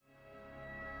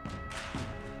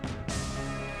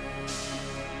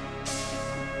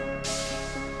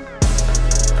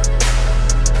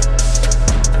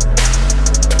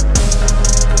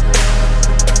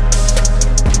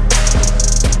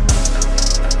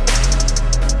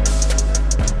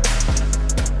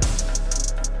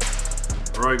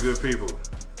Good people,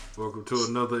 welcome to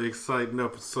another exciting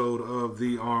episode of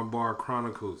the Armbar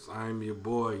Chronicles. I'm your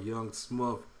boy, Young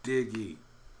Smuff Diggy.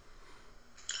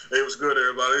 Hey, what's good,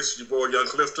 everybody? It's your boy, Young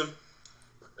Clifton.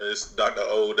 It's Dr.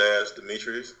 Old Ass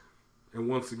Demetrius. And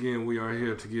once again, we are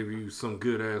here to give you some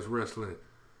good ass wrestling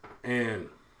and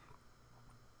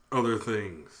other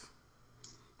things.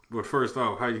 But first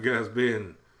off, how you guys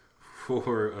been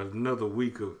for another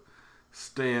week of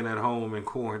staying at home in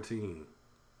quarantine?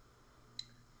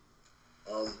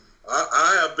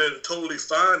 I have been totally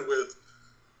fine with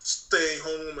staying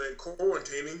home and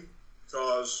quarantining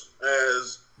because,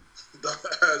 as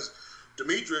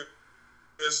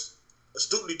Demetrius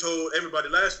astutely told everybody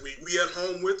last week, we at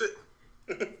home with it,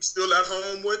 still at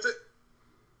home with it,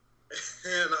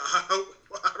 and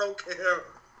I don't care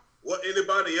what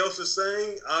anybody else is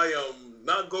saying. I am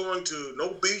not going to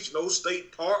no beach, no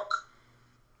state park.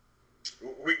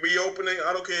 Reopening,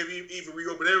 I don't care if you even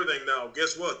reopen everything now.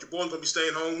 Guess what? Your boy's gonna be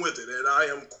staying home with it, and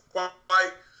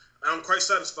I'm quite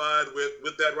satisfied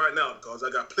with that right now because I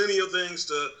got plenty of things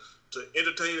to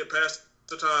entertain and pass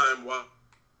the time while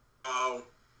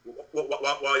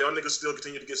y'all niggas still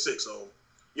continue to get sick. So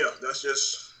yeah, that's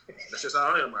just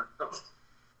how I am right now.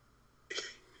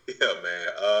 Yeah, man.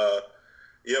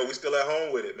 Yeah, we still at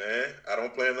home with it, man. I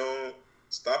don't plan on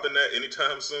stopping that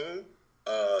anytime soon.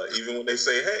 Even when they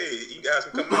say, hey, you guys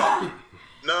can come out.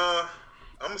 Nah,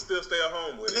 I'm going to still stay at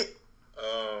home with it.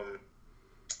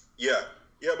 Yeah,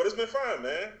 but it's been fine,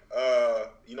 man. I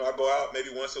go out maybe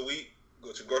once a week,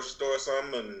 go to the grocery store or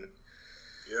something, and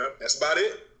yeah, that's about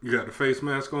it. You got the face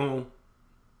mask on?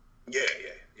 Yeah,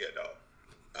 dog.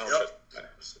 I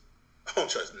don't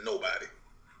trust nobody.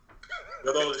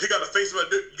 He got a face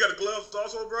mask. You got the gloves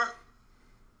also, bro?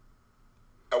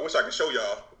 I wish I could show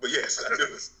y'all, but yes, I do.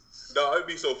 No, it'd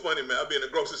be so funny, man. I'll be in the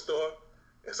grocery store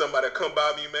and somebody come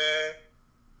by me, man,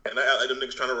 and I act like them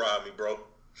niggas trying to rob me, bro.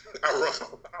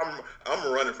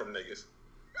 I'm running from niggas.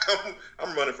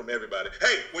 I'm running from everybody.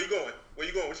 Hey, where you going? Where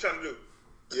you going? What you trying to do?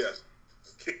 Yes.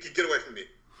 Get away from me.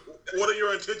 What are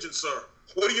your intentions, sir?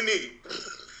 What do you need?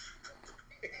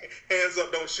 Hands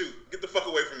up, don't shoot. Get the fuck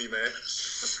away from me, man.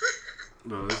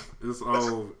 No,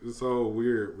 it's all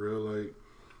weird, bro. Like,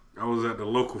 I was at the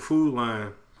local food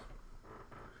line.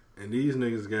 And these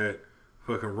niggas got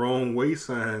fucking wrong way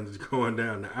signs going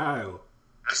down the aisle.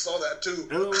 I saw that too.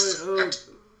 And I'm like,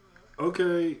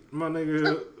 okay, my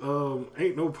nigga,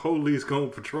 ain't no police gonna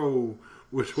patrol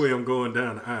which way I'm going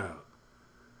down the aisle.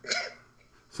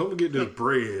 So I'm gonna get this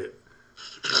bread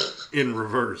in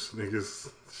reverse, niggas.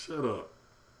 Shut up.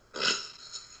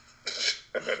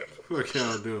 What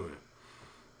y'all doing?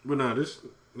 But nah,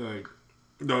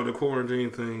 the quarantine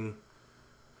thing.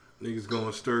 Niggas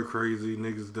going stir crazy.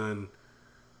 Niggas done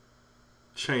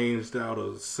changed out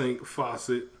a sink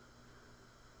faucet.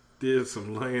 Did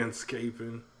some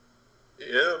landscaping.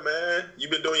 Yeah, man. You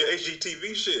been doing your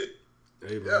HGTV shit.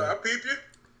 Hey, man. Yeah, I peep you.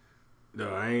 No,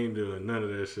 I ain't doing none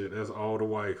of that shit. That's all the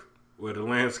wife. Well, the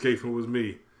landscaping was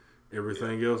me.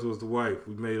 Everything else was the wife.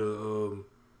 We made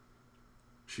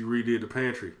she redid the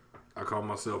pantry. I called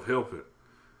myself helping.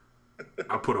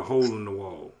 I put a hole in the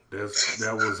wall. That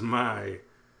was my...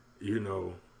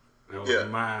 that was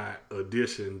my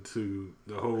addition to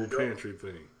the whole pantry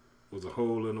thing. Was a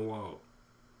hole in the wall.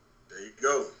 There you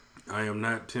go. I am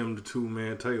not Tim the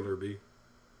Two-Man Taylor, B.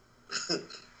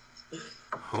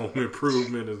 Home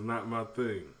improvement is not my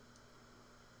thing.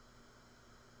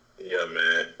 Yeah,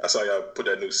 man. I saw y'all put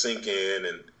that new sink in,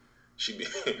 and she be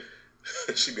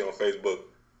on Facebook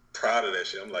proud of that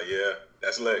shit. I'm like, yeah,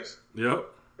 that's Lex. Yep.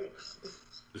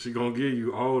 She gonna give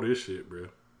you all this shit, bro.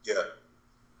 Yeah.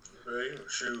 Hey,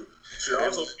 shoot.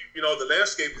 Also, the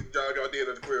landscape job y'all did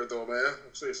at the crib, though, man.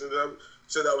 Said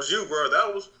that was you, bro.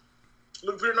 That was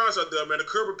looking pretty nice out there, man. The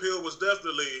curb appeal was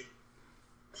definitely,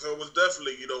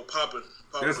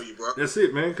 popping for you, bro. That's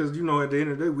it, man. Because at the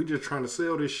end of the day, we just trying to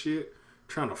sell this shit,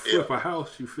 trying to flip a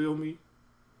house. You feel me?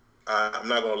 I'm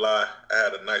not gonna lie. I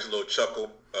had a nice little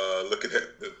chuckle looking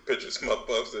at the picture Smuck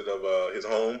posted of his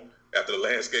home after the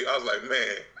landscape. I was like,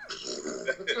 man,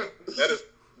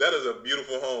 that is a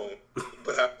beautiful home.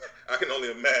 But I can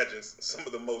only imagine some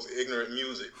of the most ignorant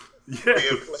music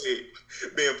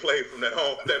being played from that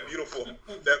home, that beautiful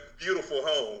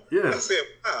home. Yeah. I said,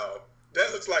 wow,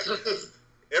 that looks like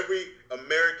every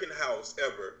American house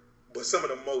ever But some of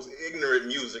the most ignorant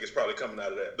music is probably coming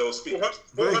out of those speakers.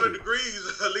 400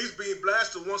 degrees, at least being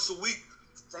blasted once a week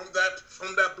from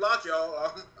that block,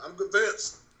 y'all. I'm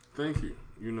convinced. Thank you.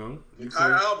 You know,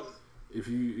 entire album. If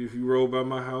you roll by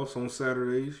my house on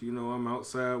Saturdays, you know I'm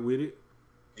outside with it.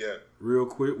 Yeah. Real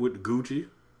quick with the Gucci.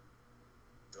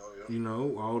 Oh yeah. You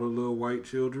know, all the little white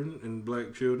children and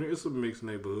black children. It's a mixed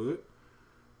neighborhood.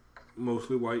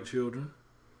 Mostly white children.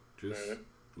 Just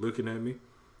looking at me.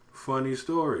 Funny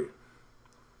story.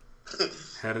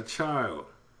 Had a child,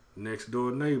 next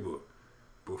door neighbor,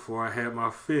 before I had my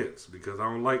fence, because I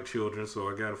don't like children, so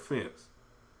I got a fence.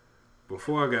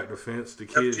 Before I got the fence, the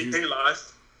kids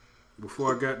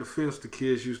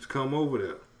used to come over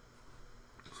there.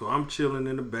 So I'm chilling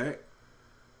in the back.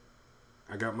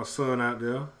 I got my son out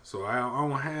there, so I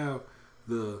don't have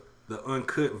the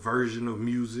uncut version of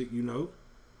music, you know.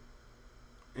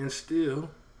 And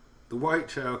still, the white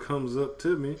child comes up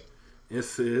to me and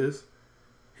says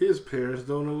his parents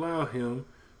don't allow him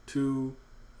to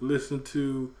listen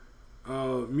to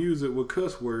music with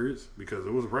cuss words because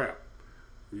it was rap.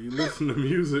 You listen to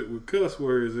music with cuss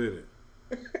words in it.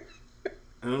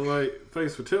 And I'm like,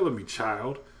 thanks for telling me,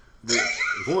 child. But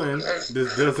one,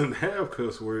 this doesn't have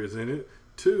cuss words in it.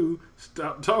 Two,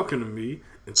 stop talking to me.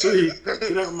 And three,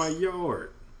 get out of my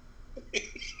yard.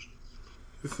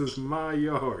 This is my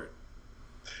yard.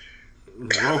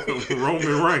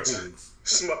 Roman Reigns.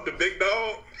 Smuck the big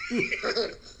dog.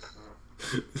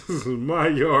 This is my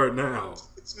yard now.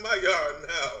 It's my yard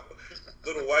now,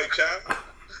 little white child.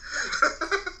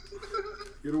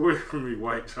 Get away from me,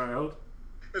 white child.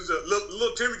 There's a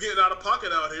little Timmy getting out of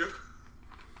pocket out here.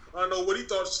 I don't know what he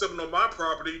thought stepping on my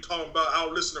property, talking about I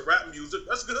don't listen to rap music.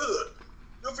 That's good.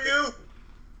 Good for you.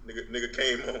 Nigga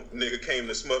came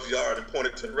to Smuff's yard and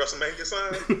pointed to the WrestleMania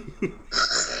sign.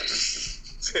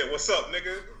 Said, "What's up,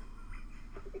 nigga?"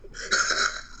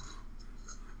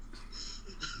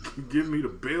 Give me the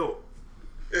belt.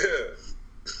 Yeah.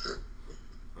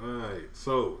 Alright,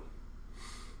 so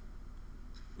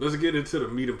let's get into the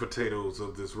meat and potatoes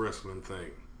of this wrestling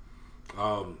thing.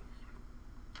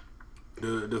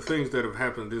 The things that have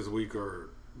happened this week are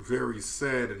very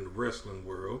sad in the wrestling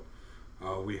world.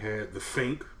 We had the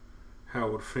Fink,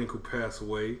 Howard Finkel, pass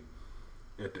away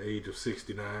at the age of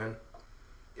 69.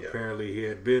 Yeah. Apparently he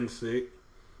had been sick,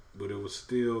 but it was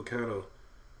still kind of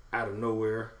out of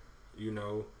nowhere. You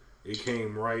know, it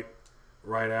came right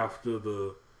after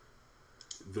the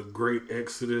great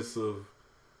exodus of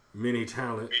many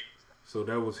talent. So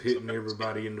that was hitting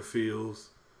everybody in the fields.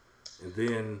 And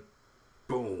then,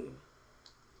 boom,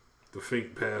 the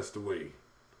Fink passed away.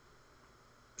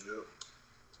 Yep.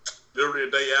 Literally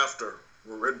the day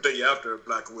after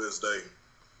Black Wednesday.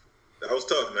 That was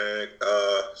tough, man.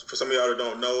 For some of y'all that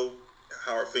don't know,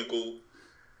 Howard Finkel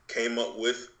came up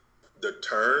with the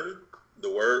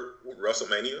word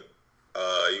WrestleMania.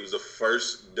 He was the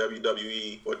first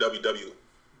WWE or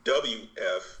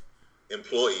WWF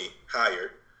employee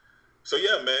hired. So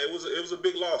yeah, man, it was a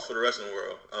big loss for the wrestling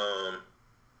world.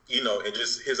 You know, and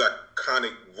just his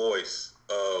iconic voice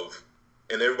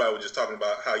and everybody was just talking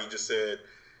about how you just said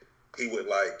he would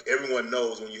everyone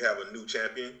knows when you have a new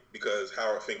champion because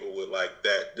Howard Finkel would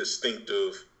that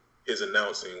distinctive, his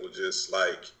announcing was just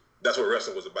that's what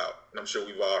wrestling was about. And I'm sure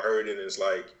we've all heard it, and it's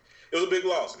it was a big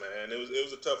loss, man. It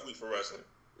was a tough week for wrestling.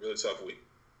 Really tough week.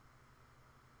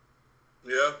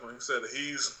 Yeah, like I said,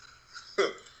 he's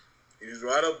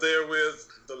right up there with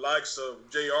the likes of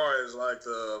JR as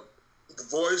the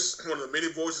voice, one of the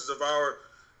many voices of our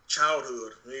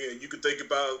childhood. Yeah, you could think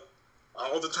about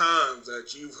all the times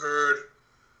that you've heard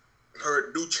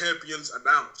new champions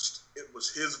announced. It was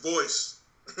his voice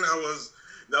that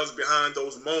was behind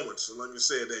those moments. So like you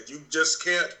said, that you just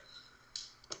can't.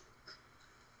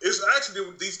 It's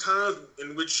actually these times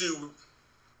in which you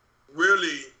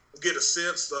really get a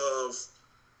sense of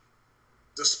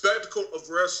the spectacle of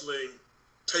wrestling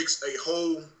takes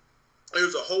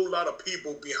there's a whole lot of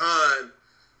people behind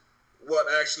what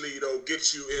actually,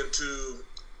 gets you into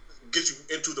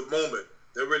the moment.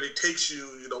 That really takes you,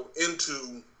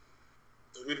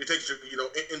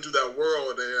 into that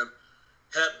world, and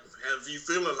have you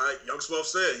feeling like Young Smuff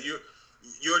said,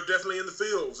 you're definitely in the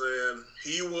fields, and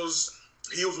he was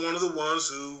one of the ones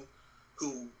who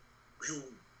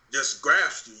just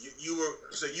grasped you. You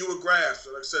were grasped.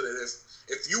 Like I said,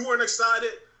 if you weren't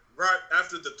excited right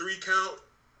after the 3 count,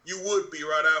 you would be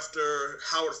right after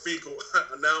Howard Finkel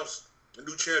announced the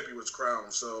new champion was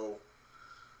crowned. So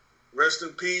rest in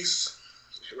peace.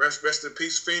 Rest in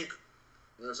peace, Fink.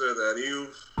 Like I said, that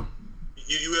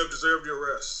you have deserved your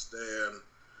rest, and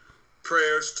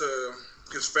prayers to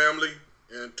his family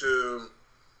and to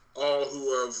all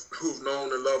who've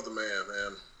known and loved the man,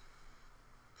 man.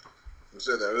 I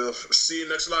said that. We'll see you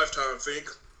next lifetime, Fink.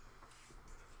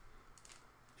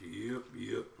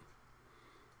 Yep.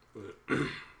 But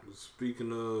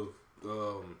speaking of,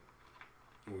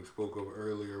 we spoke of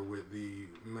earlier with the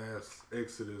mass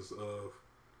exodus of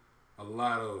a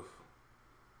lot of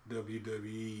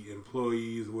WWE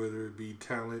employees, whether it be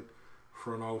talent,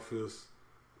 front office,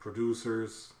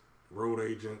 producers, road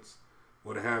agents,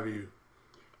 what have you.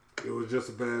 It was just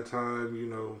a bad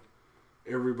time,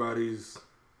 everybody's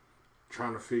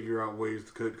trying to figure out ways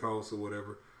to cut costs or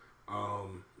whatever,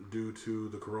 due to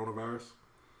the coronavirus.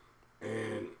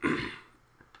 And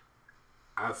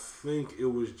I think it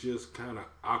was just kind of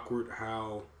awkward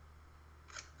how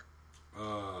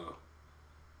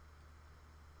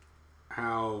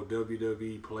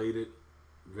WWE played it,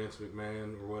 Vince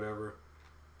McMahon or whatever.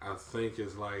 I think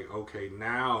it's like, okay,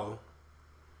 now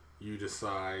you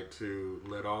decide to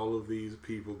let all of these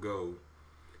people go.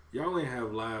 Y'all ain't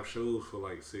have live shows for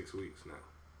like 6 weeks now.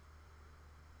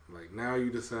 Like, now you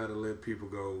decide to let people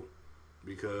go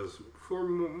because for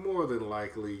more than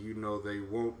likely, they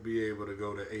won't be able to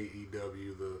go to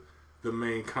AEW, the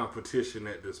main competition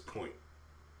at this point.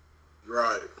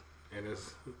 Right. And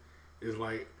it's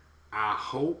like, I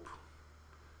hope,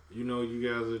 you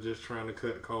guys are just trying to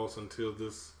cut costs until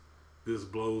this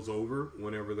blows over,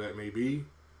 whenever that may be.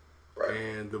 Right.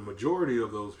 And the majority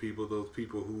of those people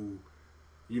who,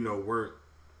 weren't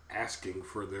asking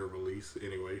for their release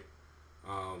anyway,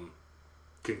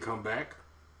 can come back.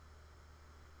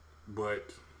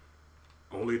 But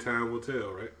only time will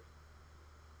tell, right?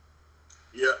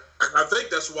 Yeah, I think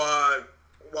that's why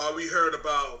we heard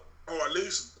about, or at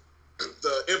least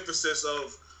the emphasis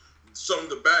of some of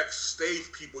the backstage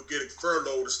people getting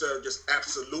furloughed instead of just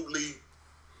absolutely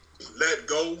let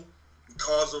go,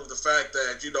 because of the fact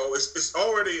that it's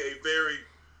already a very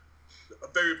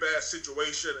bad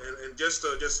situation. And just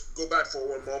to go back for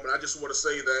one moment, I just want to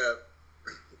say that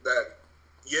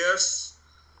yes,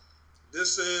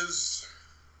 this is,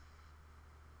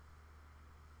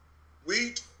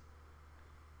 we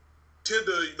tend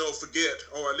to forget,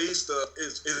 or at least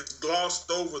it's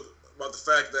glossed over about the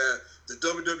fact that the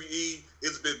WWE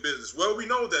is a big business. Well, we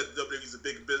know that the WWE is a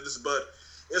big business, but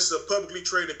it's a publicly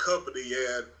traded company,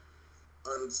 and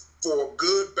for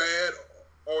good, bad,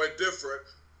 or indifferent,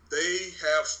 they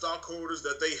have stockholders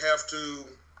that they have to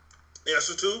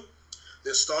answer to.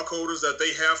 There's stockholders that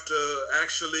they have to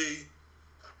actually,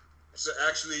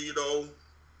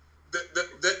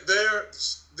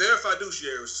 they're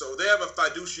fiduciaries, so they have a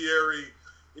fiduciary,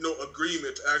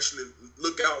 agreement to actually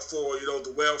look out for,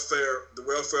 the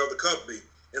welfare of the company.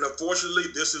 And unfortunately,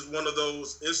 this is one of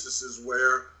those instances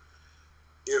where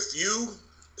if you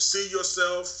see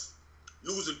yourself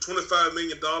losing $25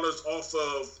 million off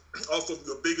of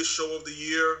your biggest show of the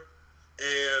year,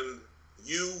 and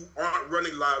you aren't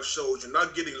running live shows, you're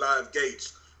not getting live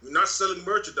gates, you're not selling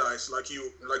merchandise like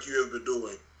you have been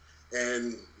doing,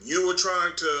 and you were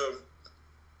trying to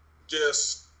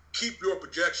just keep your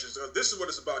projections. This is what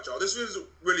it's about, y'all. This is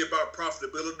really about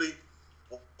profitability,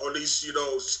 or at least,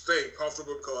 staying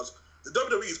profitable, because the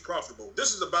WWE is profitable.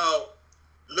 This is about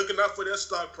looking out for their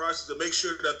stock prices to make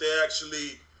sure that they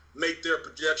actually make their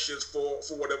projections for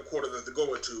whatever quarter that they're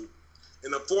going to.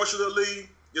 And unfortunately,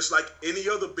 just like any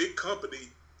other big company,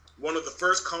 one of the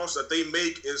first costs that they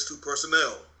make is to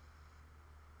personnel.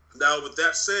 Now, with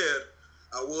that said,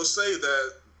 I will say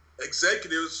that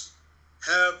executives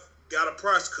have got a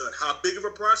price cut. How big of a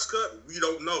price cut, we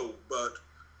don't know, but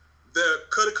they're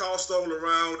cutting costs all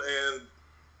around. And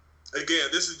again,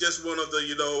 this is just one of the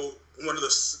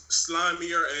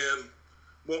slimier and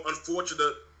more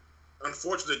unfortunate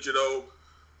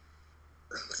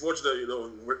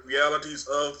realities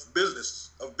of business,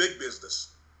 of big business.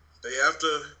 They have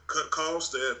to cut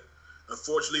costs, and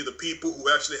unfortunately, the people who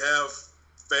actually have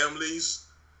families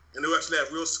and who actually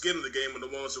have real skin in the game are the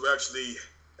ones who actually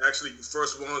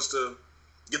first ones to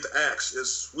get the axe.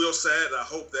 It's real sad. I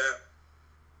hope that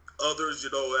others,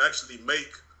 actually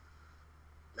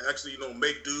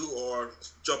make do or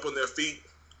jump on their feet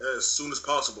as soon as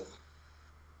possible.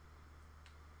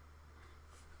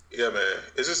 Yeah, man.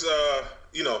 It's just,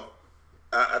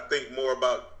 I think more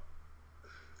about,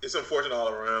 it's unfortunate all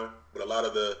around, but a lot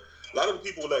of the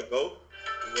people who let go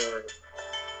were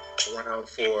around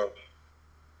for,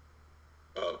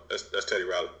 that's Teddy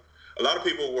Riley. A lot of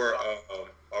people were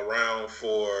around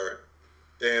for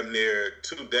damn near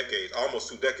 2 decades, almost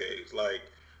 2 decades. Like,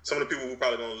 some of the people we're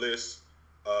probably going to list,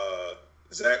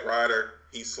 Zack Ryder,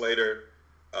 Heath Slater,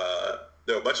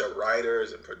 there are a bunch of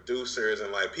writers and producers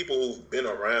and, like, people who've been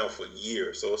around for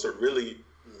years. So it's a really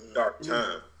dark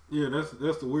time. Yeah,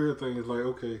 that's the weird thing. Is like,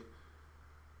 okay,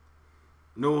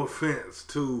 no offense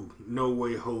to No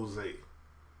Way Jose,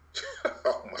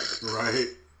 Oh my! right?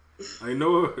 Like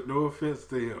no offense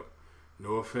to him,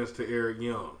 no offense to Eric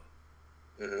Young,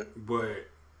 but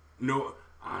no,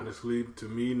 honestly, to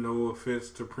me, no offense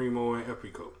to Primo and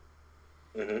Epico.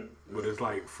 But it's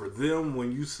like for them,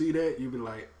 when you see that, you be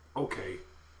like, okay,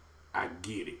 I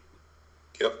get it.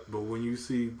 Yep. But when you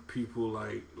see people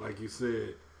like you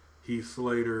said, Heath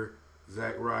Slater,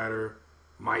 Zack Ryder,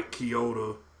 Mike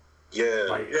Chioda,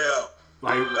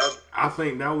 I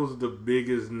think that was the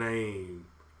biggest name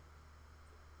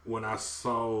when I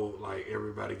saw like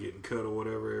everybody getting cut or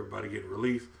whatever, everybody getting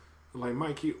released. Like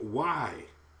Mike Chioda, why?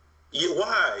 Yeah,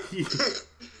 why?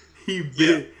 He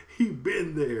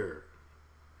been there.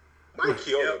 Mike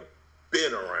Chioda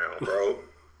been around, bro.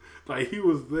 Like he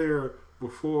was there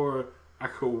before I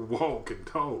could walk and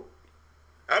talk.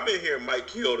 I've been hearing Mike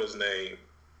Chioda's name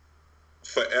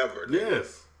forever.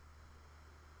 Yes.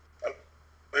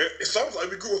 It sounds like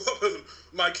we grew up with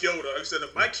Mike Chioda. Like I said,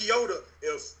 if Mike Chioda,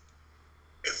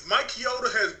 if Mike Chioda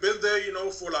has been there,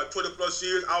 for like 20 plus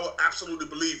years, I would absolutely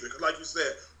believe it. Because like you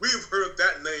said, we've heard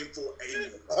that name for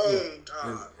a long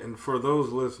time. And for those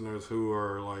listeners who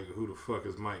are like, who the fuck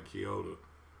is Mike Chioda?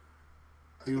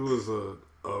 He was a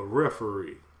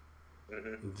referee.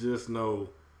 Just know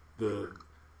the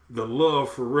love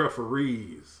for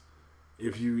referees.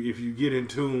 If you get in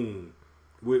tune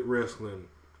with wrestling,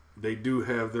 they do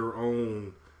have their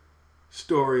own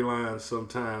storylines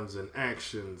sometimes and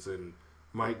actions, and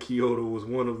Mike Chioda was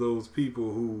one of those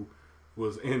people who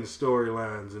was in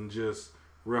storylines and just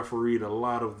refereed a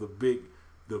lot of the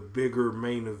bigger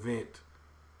main event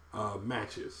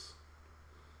matches.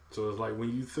 So it's like when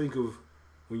you think of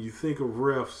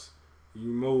refs,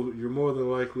 you're more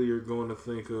than likely you're going to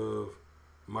think of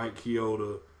Mike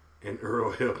Chioda and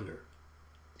Earl Hebner.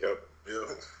 Yep.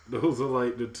 Those are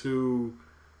like the two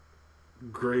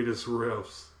greatest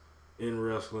refs in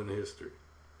wrestling history.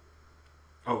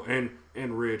 Oh,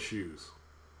 and Red Shoes.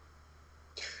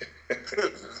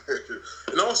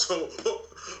 And also,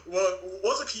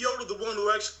 wasn't Chioda the one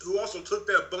who also took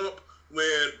that bump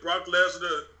when Brock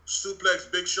Lesnar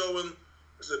suplexed Big Show in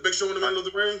the middle of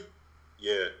the ring?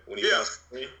 Yeah, when he bounced.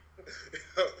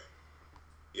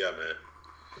 Yeah, man.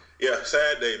 Yeah,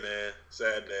 sad day, man.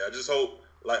 Sad day. I just hope,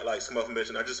 like Smuff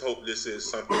mentioned, I just hope this is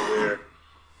something where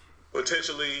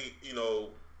potentially,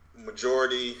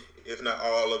 majority, if not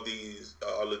all of these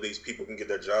people can get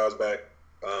their jobs back.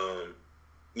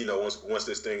 Once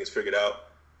this thing is figured out.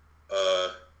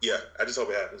 I just hope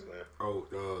it happens, man.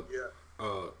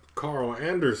 Carl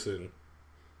Anderson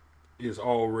is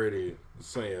already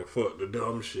saying fuck the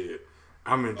dumb shit.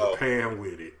 I'm in Japan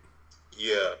with it.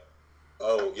 Yeah.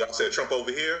 Oh, y'all said Trump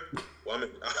over here? Well,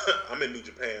 I'm in New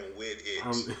Japan with it.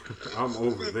 I'm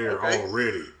over there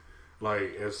already.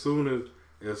 Like as soon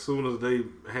as they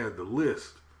had the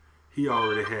list, he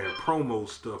already had promo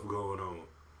stuff going on.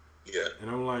 Yeah. And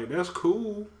I'm like, that's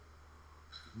cool,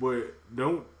 but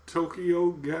don't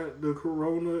Tokyo got the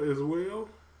corona as well?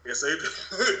 Yes, they do.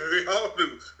 They all do.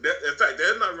 In fact,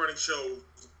 they're not running shows.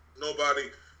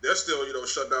 Nobody. They're still,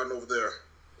 shut down over there.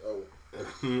 Oh.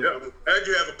 Yeah, and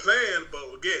you have a plan,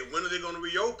 but again, when are they going to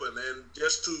reopen? And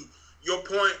just to your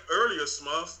point earlier,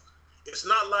 Smuff, it's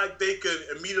not like they can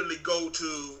immediately go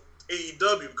to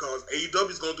AEW because AEW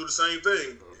is going to do the same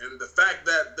thing. And the fact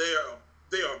that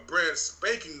they are brand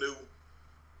spanking new,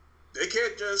 they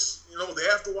can't just, they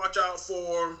have to watch out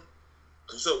for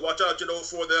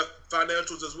their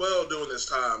financials as well during this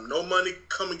time. No money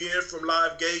coming in from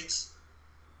live gates,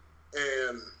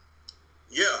 and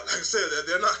yeah, like I said,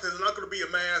 there's not going to be a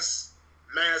mass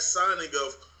signing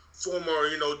of former,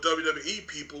 WWE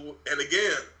people. And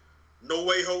again, No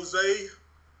Way Jose,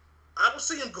 I don't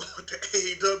see him going to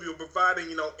AEW providing,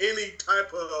 any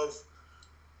type of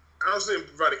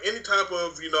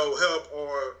help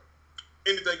or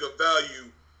anything of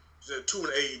value to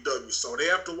an AEW. So they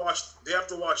have to watch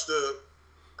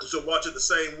it the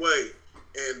same way.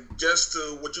 And just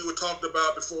to what you were talking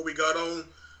about before we got on,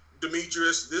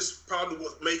 Demetrius, this probably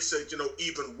what makes it,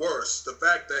 even worse. The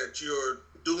fact that you're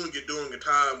doing it during a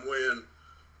time when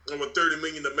over 30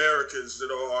 million Americans that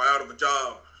are out of a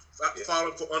job,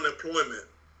 filing for unemployment,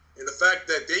 and the fact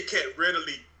that they can't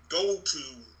readily go to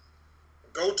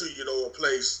a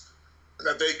place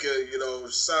that they could,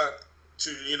 sign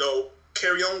to,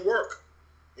 carry on work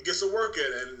and get some work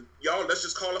in. And y'all, let's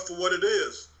just call it for what it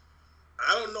is.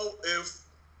 I don't know if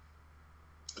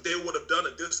they would have done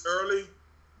it this early,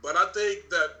 but I think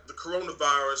that the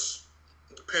coronavirus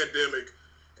pandemic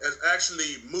has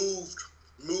actually moved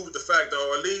the fact that,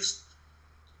 or at least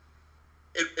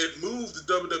it moved the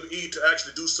WWE to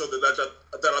actually do something that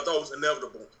I thought was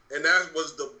inevitable, and that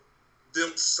was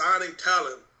them signing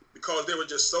talent because they were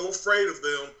just so afraid of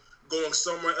them going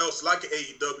somewhere else like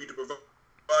AEW to provide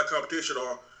competition,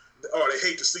 or they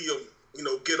hate to see them,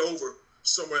 get over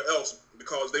somewhere else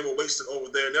because they were wasted over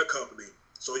there in their company.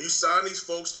 So you sign these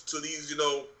folks to these,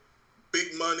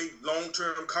 big money,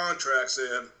 long-term contracts,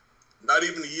 and not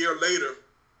even a year later,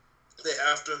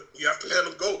 you have to let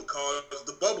them go because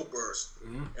the bubble burst.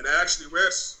 Mm-hmm. And I actually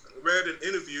read an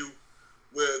interview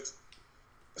with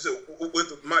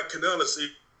Mike Kanellis,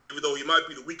 even though he might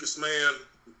be the weakest man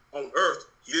on earth,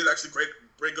 he did actually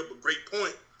bring up a great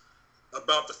point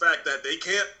about the fact that you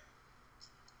can't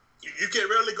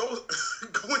really go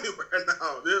anywhere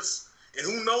now. And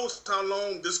who knows how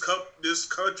long this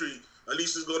country at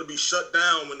least is going to be shut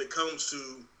down when it comes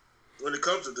to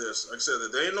this. Like I said,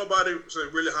 there ain't nobody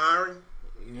really hiring.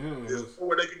 Yeah, there's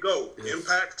nowhere they could go.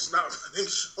 Impact's not running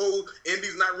shows.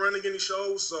 Indy's not running any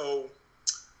shows. So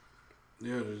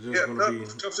there's just going to be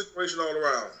tough situation all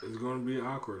around. It's going to be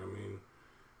awkward. I mean,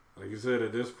 like you said,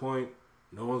 at this point,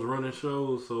 no one's running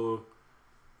shows. So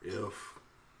if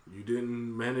you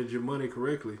didn't manage your money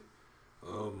correctly,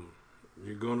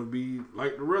 you're going to be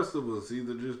like the rest of us,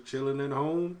 either just chilling at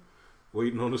home,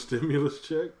 waiting on a stimulus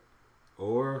check,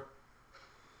 or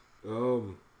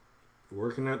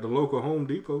working at the local Home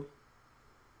Depot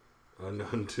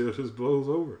until this blows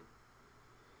over.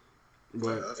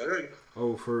 But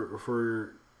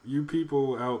for you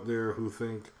people out there who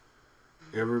think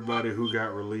everybody who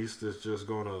got released is just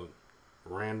gonna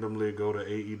randomly go to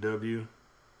AEW,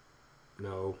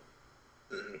 no,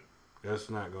 that's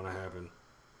not gonna happen.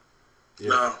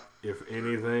 If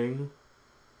anything,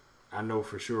 I know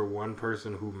for sure one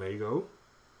person who may go.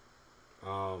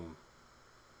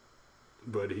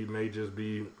 But he may just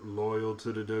be loyal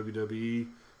to the WWE,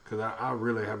 because I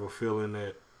really have a feeling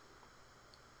that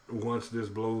once this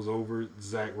blows over,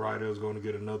 Zack Ryder is going to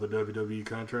get another WWE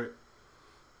contract.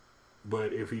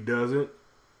 But if he doesn't,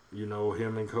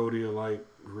 him and Cody are like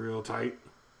real tight.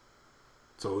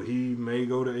 So he may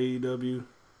go to AEW.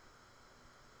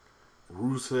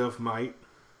 Rusev might.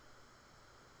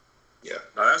 Yeah,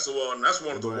 that's the one. That's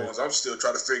one of the ones I'm still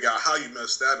trying to figure out how you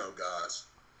messed that up, guys.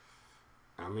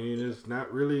 I mean, it's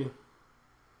not really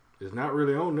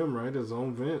on them, right? It's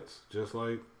on Vince. Just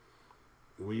like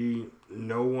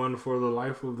no one for the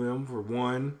life of them, for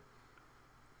one,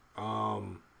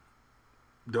 don't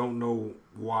know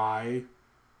why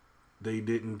they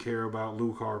didn't care about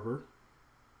Luke Harper.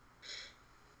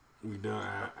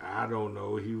 I don't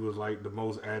know. He was like the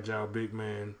most agile big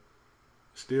man,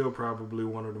 still probably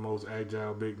one of the most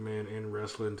agile big men in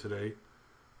wrestling today.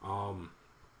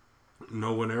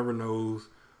 No one ever knows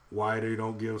why they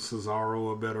don't give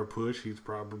Cesaro a better push. He's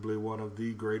probably one of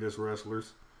the greatest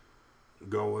wrestlers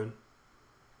going.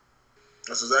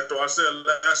 That's exactly what I said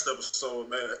last episode,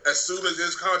 man. As soon as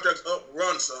his contract's up,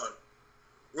 run, son.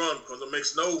 Run, because it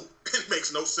makes no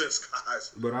sense, guys.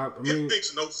 But it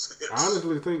makes no sense. I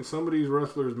honestly think some of these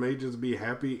wrestlers may just be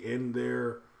happy in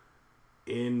their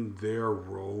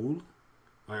role.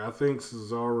 Like, I think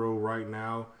Cesaro right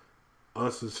now,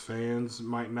 us as fans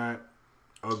might not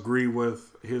agree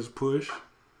with his push,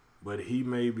 but he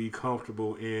may be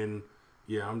comfortable in,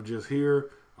 I'm just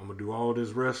here, I'm gonna do all this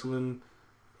wrestling,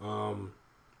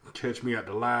 catch me at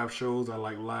the live shows, I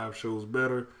like live shows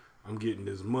better, I'm getting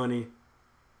this money,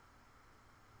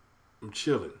 I'm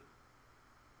chilling.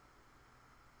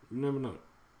 You never know.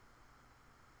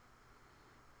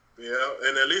 Yeah,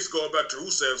 and at least going back to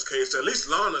Rusev's case, at least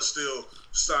Lana's still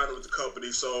signing with the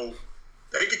company, so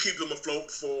they can keep them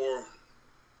afloat for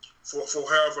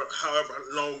however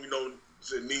long,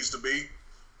 it needs to be.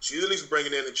 She's at least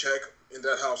bringing in a check in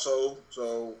that household.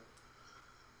 So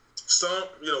some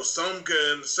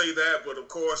can say that, but of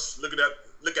course, look at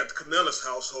the Kanellis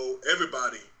household.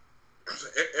 Everybody,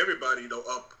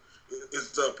 up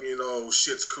is up,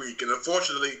 Schitt's Creek, and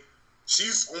unfortunately,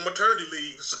 she's on maternity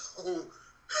leave, so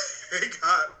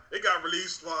it got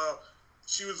released while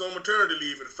she was on maternity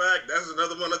leave. In fact, that's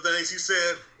another one of the things he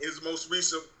said in his most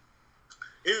recent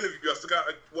interview. I forgot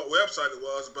what website it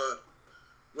was, but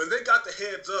when they got the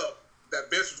heads up that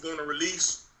Vince was going to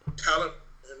release talent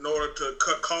in order to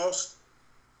cut costs,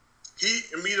 he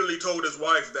immediately told his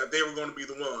wife that they were going to be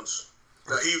the ones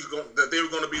that they were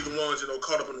going to be the ones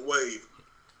caught up in the wave.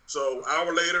 So an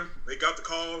hour later, they got the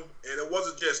call, and it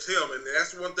wasn't just him. And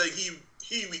that's one thing he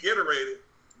reiterated,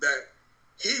 that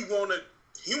he wanted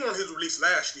his release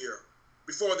last year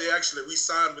before they actually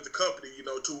re-signed with the company,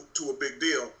 to a big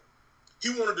deal. He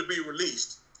wanted to be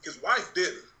released. His wife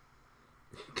didn't.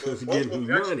 Because he's getting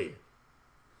money.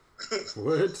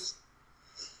 What?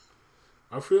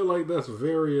 I feel like that's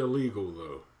very illegal,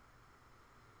 though.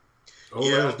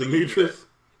 Yeah, Demetrius,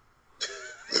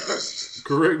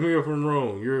 correct me if I'm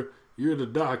wrong. You're the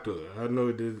doctor. I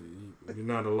know that you're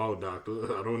not a law doctor.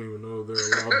 I don't even know if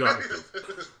they're law doctors.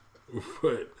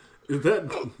 But did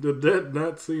that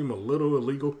not seem a little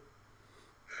illegal?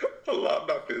 A law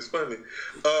doctor is funny.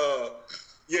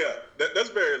 Yeah, that's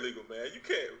very illegal, man. You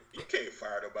can't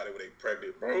fire nobody when they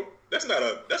pregnant, bro. That's not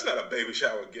a baby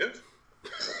shower gift.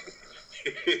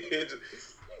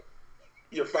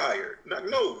 You're fired.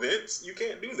 No, Vince, you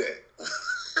can't do that.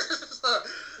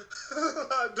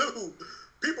 Dude,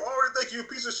 people already think you a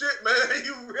piece of shit, man.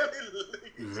 You're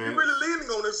really leaning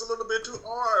on this a little bit too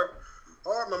hard,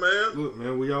 my man. Look,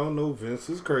 man, we all know Vince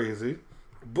is crazy,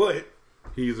 but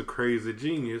he's a crazy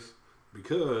genius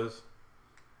because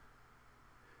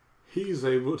he's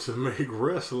able to make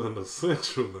wrestling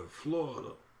essential in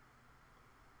Florida.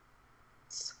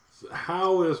 So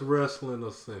how is wrestling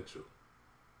essential?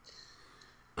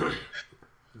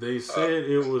 They said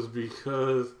it was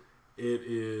because it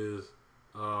is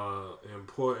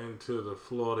important to the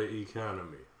Florida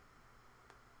economy.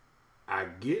 I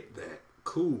get that.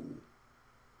 Cool.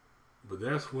 But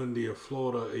that's when the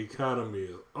Florida economy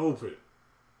is open.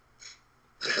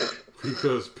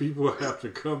 Because people have to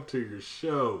come to your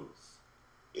shows.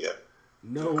 Yeah.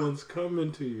 No one's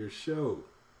coming to your show.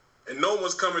 And no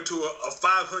one's coming to a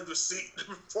 500-seat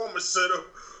performance center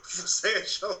for said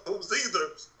shows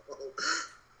either. So.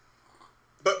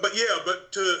 But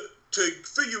to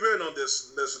fill you in on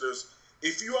this, listeners,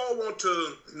 if you all want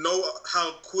to know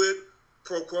how quid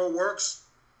pro quo works,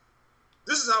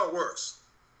 this is how it works.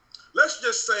 Let's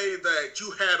just say that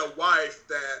you had a wife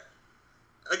that,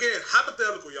 again,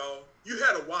 hypothetical, y'all, you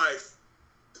had a wife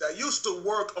that used to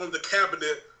work on the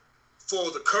cabinet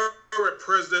for the current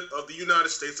president of the United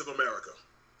States of America.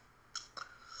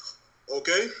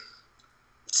 Okay?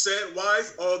 Said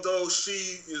wife, although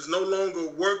she is no longer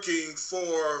working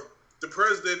for the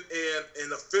president in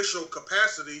an official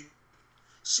capacity,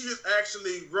 she is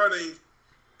actually running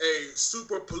a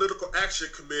super political action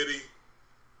committee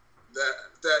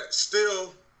that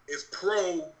still is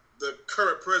pro the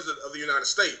current president of the United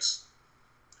States.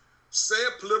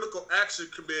 Said political action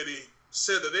committee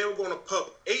said that they were going to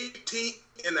pump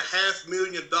 $18.5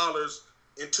 million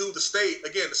into the state.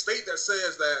 Again, the state that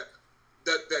says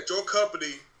that your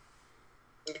company,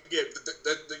 again,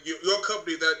 your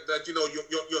company that you know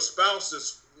your spouse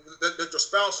is that your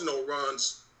spouse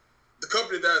runs, the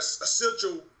company that's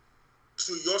essential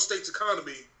to your state's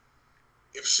economy.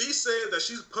 If she said that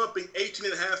she's pumping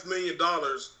 $18.5 million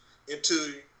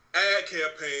into ad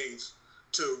campaigns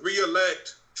to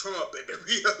reelect Trump and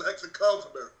reelect the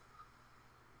governor,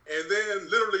 and then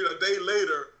literally a day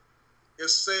later,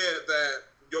 it's said that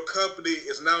your company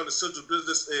is now in the central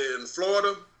business in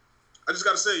Florida, I just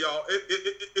got to say, y'all,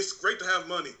 it's great to have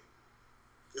money.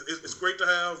 It's great to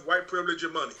have white privilege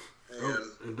and money.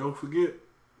 And don't forget,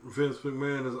 Vince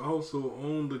McMahon is also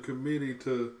on the committee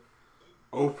to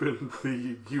open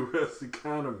the U.S.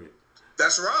 economy.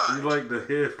 That's right. You're like the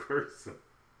head person.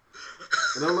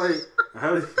 And I'm like,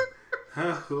 how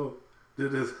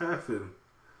did this happen?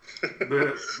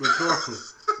 That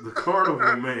the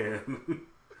carnival man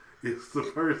is the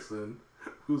person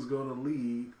who's going to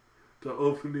lead to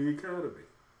open the economy.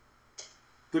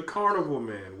 The carnival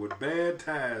man with bad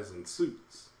ties and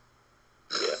suits.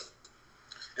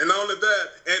 And not only that,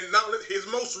 his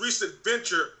most recent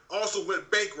venture also went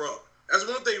bankrupt. That's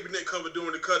one thing we didn't cover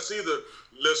during the cuts either,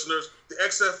 listeners. The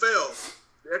XFL.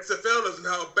 The XFL is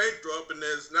now bankrupt and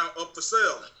is now up for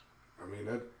sale. I mean,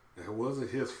 that wasn't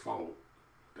his fault.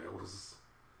 That was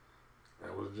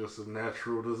just a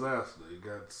natural disaster. He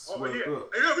got swept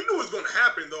up. Yeah, we knew it was going to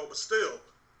happen, though, but still.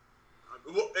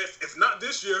 If not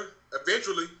this year,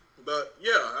 eventually. But,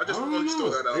 yeah, I just wanted to throw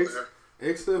that out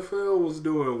there. XFL was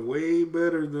doing way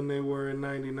better than they were in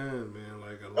 '99, man.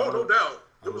 Like no doubt.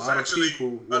 It was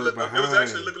people were behind. It was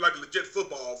actually looking like legit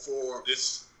football for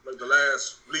this, like the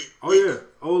last week. Oh yeah,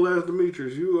 old ass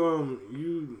Demetrius,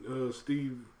 you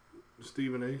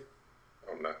Stephen A.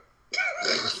 I'm not.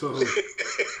 So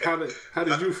how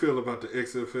did you feel about the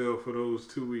XFL for those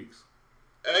 2 weeks?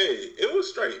 Hey, it was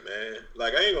straight, man.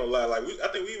 Like I ain't gonna lie, like I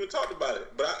think we even talked about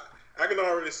it, but I can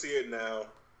already see it now.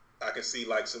 I can see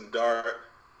like some dark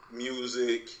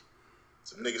music,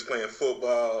 some niggas playing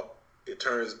football. It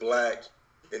turns black,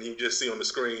 and you just see on the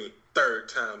screen, third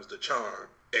time's the charm,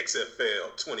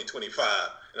 XFL 2025.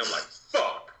 And I'm like,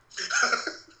 fuck.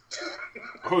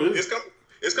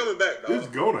 It's coming back, dog. It's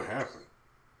gonna happen.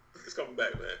 It's coming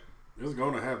back, man. It's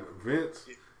gonna happen. Vince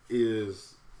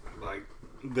is like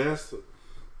that's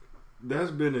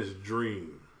been his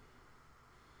dream.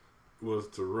 was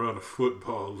to run a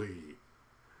football league.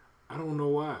 I don't know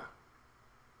why.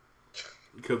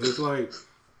 Because it's like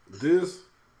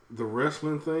the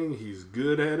wrestling thing, he's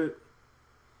good at it,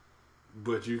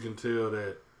 but you can tell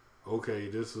that, okay,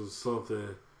 this is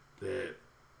something that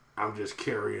I'm just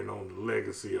carrying on the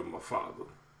legacy of my father.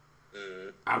 Mm-hmm.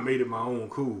 I made it my own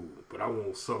cool, but I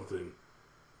want something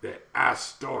that I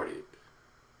started.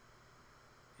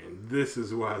 And this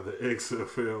is why the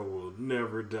XFL will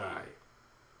never die.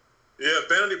 Yeah,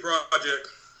 vanity project.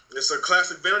 It's a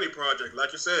classic vanity project.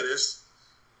 Like you said, it's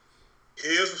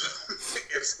his.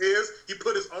 It's his. He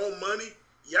put his own money.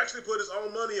 He actually put his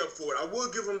own money up for it. I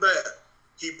will give him that.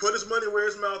 He put his money where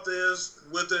his mouth is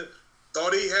with it.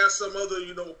 Thought he had some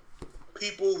other,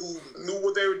 people who knew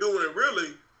what they were doing. And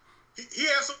really, he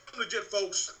had some legit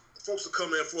folks to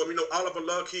come in for him. Oliver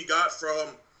Luck he got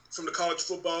from the college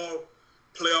football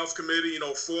playoff committee,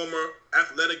 former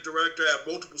athletic director at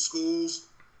multiple schools,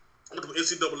 multiple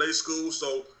NCAA schools.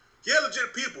 So he had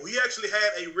legit people. He actually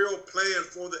had a real plan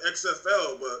for the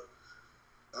XFL, but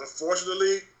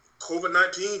unfortunately,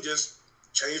 COVID-19 just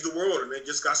changed the world, and they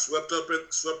just got swept up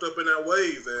in that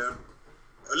wave. And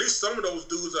at least some of those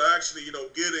dudes are actually,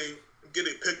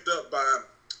 getting picked up by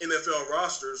NFL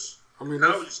rosters. I mean,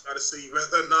 now we just got to see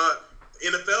whether or not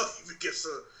NFL even gets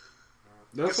a.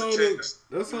 That's how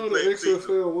the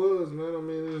XFL was, man. I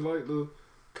mean, it's like the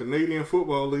Canadian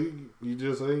Football League. You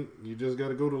just got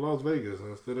to go to Las Vegas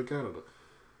instead of Canada.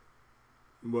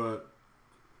 But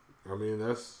I mean,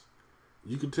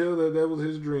 you could tell that was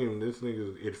his dream. This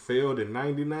nigga, it failed in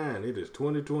 '99. It is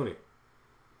 2020.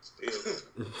 Still.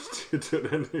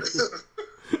 that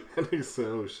nigga said,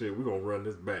 "Oh shit, we're gonna run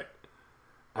this back."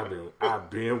 I've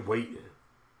been waiting.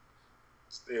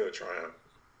 Still trying.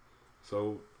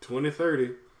 So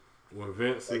 2030, when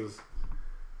Vince is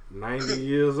 90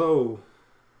 years old,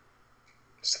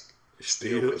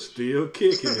 still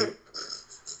kicking it,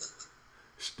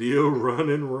 still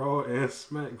running Raw and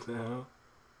SmackDown,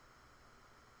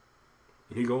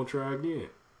 he gonna try again.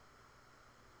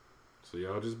 So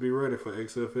y'all just be ready for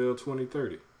XFL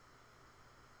 2030.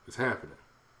 It's happening.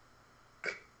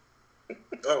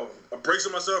 Oh, I'm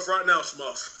bracing myself right now,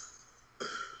 Smuff.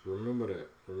 Remember that.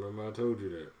 Remember I told you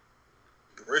that.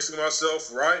 Bracing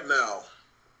myself right now.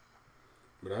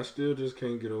 But I still just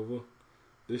can't get over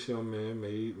this young man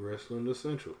made wrestling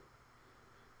essential.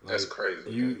 That's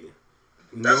crazy.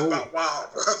 That's about wild.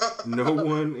 No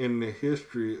one in the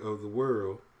history of the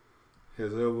world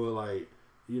has ever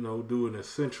do an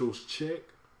essentials check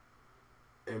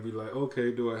and be like,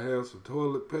 okay, do I have some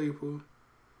toilet paper?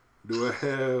 Do I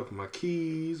have my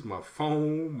keys, my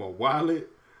phone, my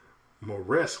wallet, my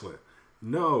wrestling?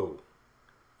 No.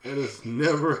 That has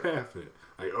never happened.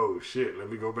 Like, oh shit,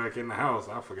 let me go back in the house.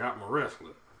 I forgot my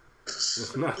wrestling.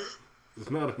 It's not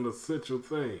an essential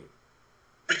thing.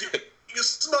 You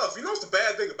Smuff, you know what's the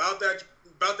bad thing about that,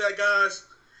 guys?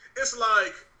 It's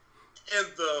like in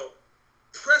the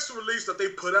press release that they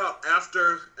put out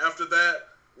after that,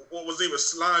 what was even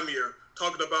slimier,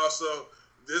 talking about, so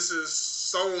this is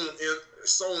sewn in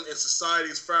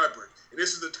society's fabric. And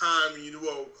this is the time when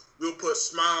we'll put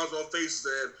smiles on faces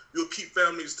and we'll keep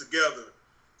families together.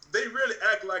 They really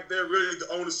act like they're really the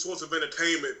only source of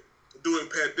entertainment during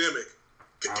pandemic.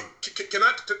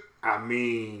 I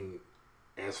mean,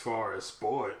 as far as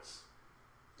sports,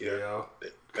 they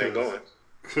ain't going.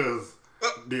 Because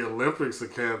the Olympics are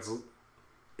canceled,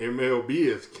 MLB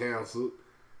is canceled,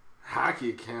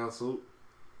 hockey canceled,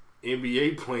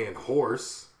 NBA playing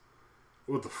horse.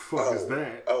 What the fuck is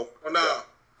that? Oh no!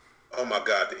 Oh my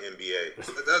God, the NBA.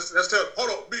 That's terrible.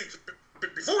 Hold on,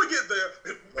 before we get there,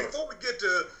 before we get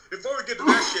to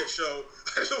that shit show,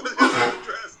 I just want to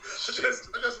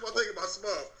address one thing about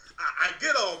Smuff. I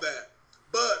get all that,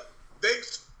 but they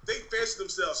fancy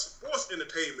themselves sports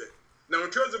entertainment. Now,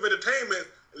 in terms of entertainment,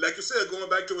 like you said, going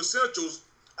back to essentials,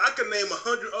 I can name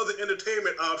 100 other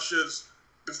entertainment options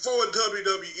before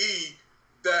WWE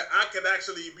that I could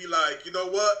actually be like, you know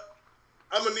what,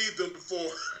 I'm gonna need them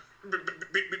before I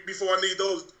need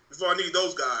those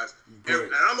guys.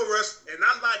 And I'm a wrestler, and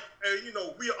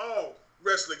we are all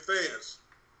wrestling fans.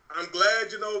 I'm glad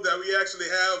that we actually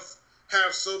have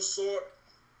some sort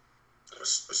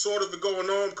of it going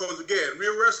on, because again,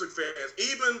 we're wrestling fans.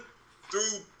 Even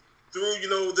through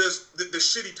this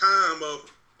shitty time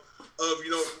of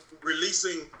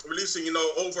releasing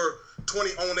over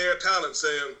 20 on-air talents,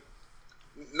 and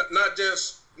not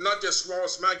just Raw and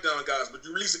SmackDown guys, but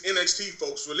you're releasing NXT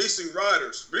folks, releasing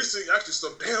writers, releasing actually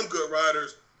some damn good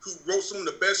writers who wrote some of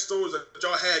the best stories that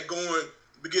y'all had going at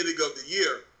the beginning of the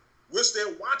year. We're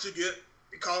still watching it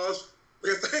because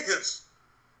we're fans.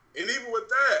 And even with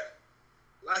that,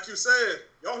 like you said,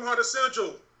 y'all not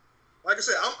essential. Like I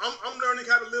said, I'm learning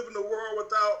how to live in the world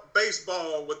without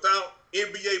baseball, without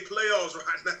NBA playoffs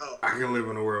right now. I can live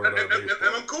in a world without baseball.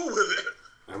 And I'm cool with it.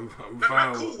 I'm I'm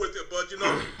fine. not cool with it, but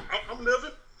I'm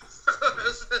living.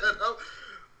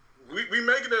 we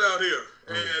making it out here,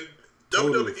 and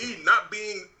Totally. WWE not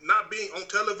being on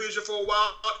television for a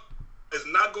while is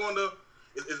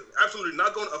absolutely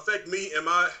not going to affect me and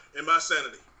my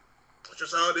sanity. That's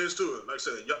just how it is to it. Like I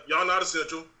said, y'all not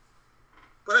essential,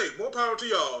 but hey, more power to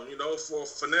y'all.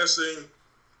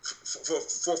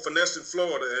 For finessing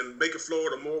Florida and making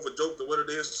Florida more of a joke than what it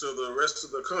is to the rest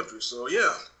of the country. So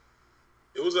yeah.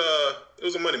 It was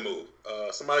a money move.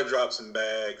 Somebody dropped some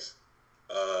bags.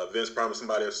 Vince promised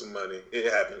somebody else some money.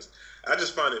 It happens. I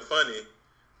just find it funny.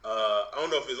 I don't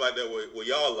know if it's like that where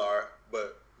y'all are,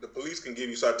 but the police can give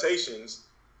you citations,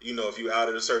 if you're out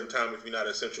at a certain time, if you're not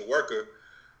an essential worker.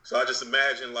 So I just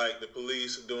imagine like the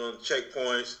police doing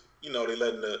checkpoints, they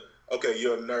letting okay,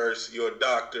 you're a nurse, you're a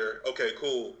doctor. Okay,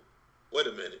 cool. Wait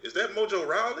a minute. Is that Mojo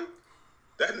Rawley?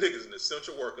 That nigga's an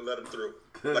essential worker, let him through.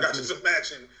 Like, I just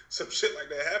imagine some shit like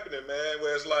that happening, man,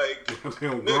 where it's like,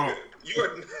 nigga,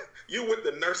 you're with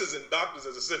the nurses and doctors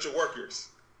as essential workers.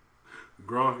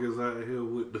 Gronk is out here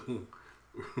with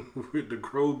the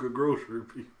Kroger grocery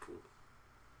people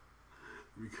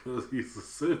because he's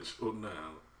essential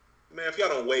now. Man, if y'all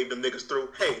don't wave them niggas through,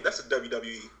 hey, that's a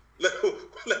WWE.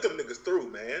 Let them niggas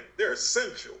through, man. They're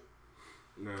essential.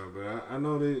 No, but I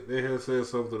know they had said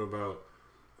something about,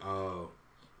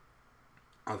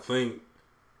 I think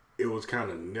it was kind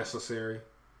of necessary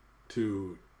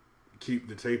to keep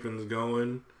the tapings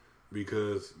going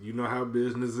because you know how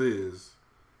business is.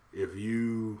 If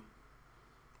you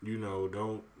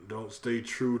don't stay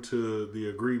true to the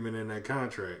agreement in that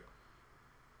contract,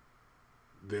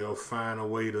 they'll find a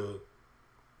way to,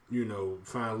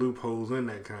 find loopholes in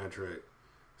that contract.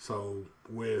 So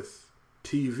with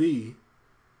TV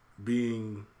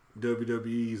being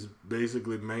WWE's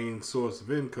basically main source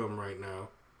of income right now,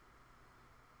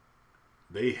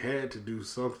 they had to do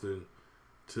something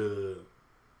to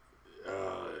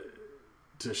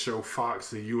show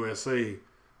Fox and USA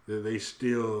that they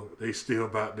still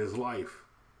about this life,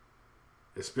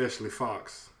 especially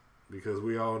Fox, because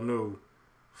we all know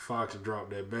Fox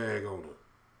dropped that bag on them.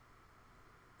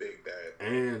 Big bag.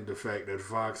 And the fact that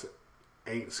Fox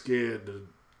ain't scared to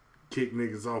kick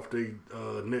niggas off their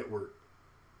network.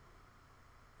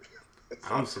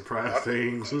 I'm surprised they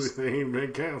ain't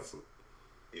been canceled.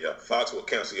 Yeah, Fox will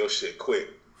cancel your shit quick.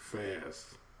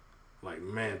 Fast. Like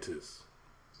Mantis.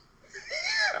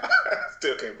 I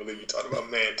still can't believe you talking about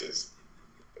Mantis.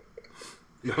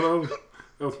 No, that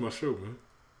was my show, man.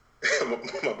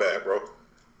 my bad, bro.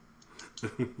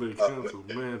 They canceled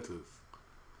Mantis.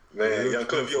 Man, Young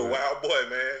Cliff, you're a wild boy,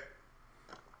 man.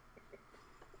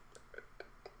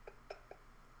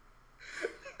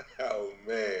 Oh,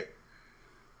 man.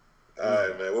 All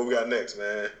right, man. What we got next,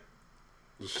 man?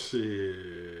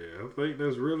 Shit, I think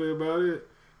that's really about it.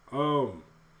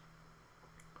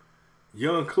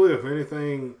 Young Cliff,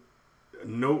 anything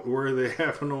noteworthy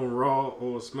happen on Raw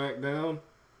or SmackDown?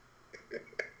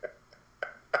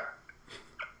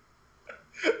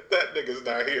 That nigga's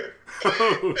not here.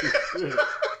 Oh, shit.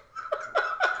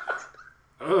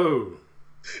 Oh.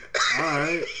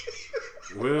 Alright.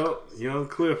 Well, Young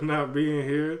Cliff not being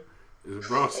here is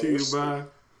brought to you by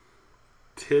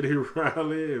Teddy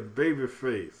Riley and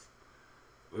Babyface.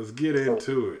 Let's get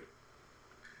into it.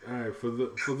 Alright, for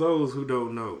those who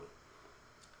don't know,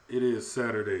 it is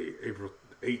Saturday, April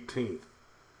 18th,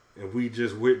 and we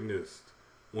just witnessed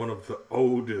one of the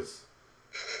oldest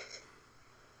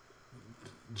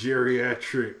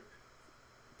geriatric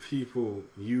people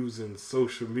using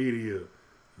social media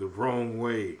the wrong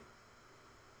way.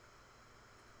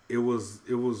 It was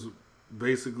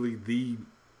basically the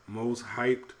most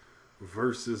hyped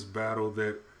versus battle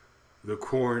that the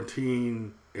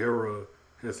quarantine era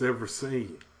has ever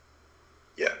seen.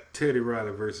 Yeah. Teddy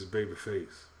Riley versus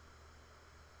Babyface.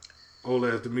 Old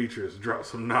ass Demetrius dropped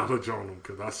some knowledge on him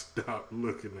because I stopped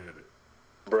looking at it.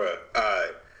 Bruh,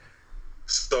 alright.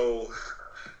 So,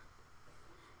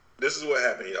 this is what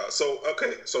happened, y'all. So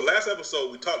last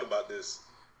episode we talked about this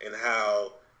and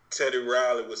how Teddy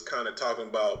Riley was kind of talking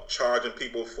about charging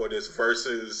people for this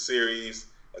versus series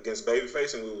against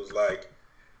Babyface, and we was like,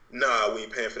 nah, we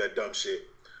ain't paying for that dumb shit.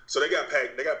 So they got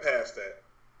past that.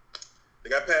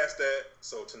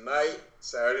 So tonight,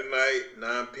 Saturday night,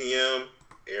 9 p.m.,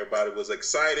 everybody was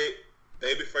excited.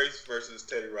 Babyface versus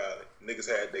Teddy Riley. Niggas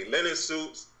had their linen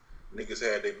suits. Niggas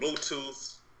had their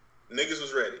Bluetooths. Niggas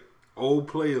was ready. Old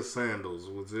player sandals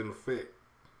was in effect.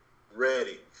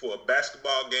 Ready for a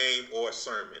basketball game or a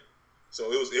sermon.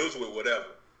 So it was with whatever.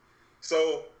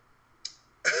 So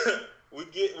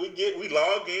we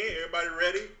log in, everybody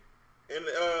ready, and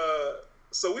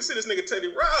so we see this nigga Teddy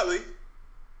Riley.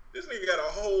 This nigga got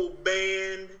a whole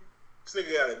band. This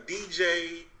nigga got a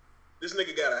DJ. This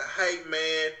nigga got a hype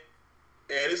man,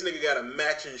 and this nigga got a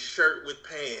matching shirt with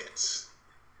pants.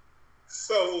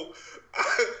 So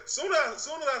soon as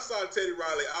I saw Teddy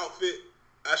Riley outfit,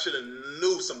 I should have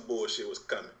knew some bullshit was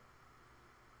coming.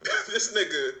 This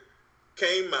nigga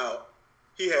came out.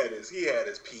 He had his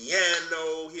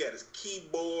piano. He had his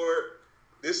keyboard.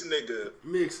 This nigga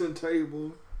mixing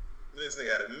table. This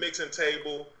nigga had a mixing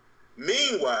table.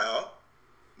 Meanwhile,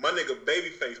 my nigga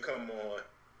Babyface come on,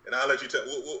 and I'll let you tell.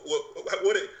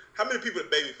 How many people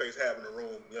did Babyface have in the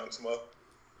room, Young Smuck?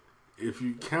 If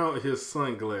you count his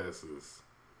sunglasses,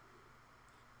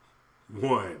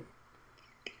 1.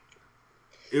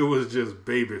 It was just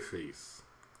Babyface.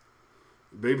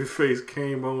 Babyface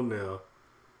came on there,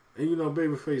 and you know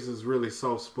Babyface is really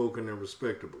soft-spoken and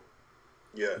respectable.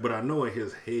 Yeah. But I know in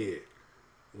his head,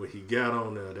 when he got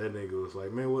on there, that nigga was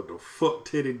like, man, what the fuck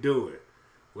Teddy doing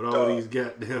with all these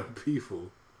goddamn people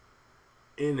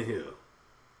in here?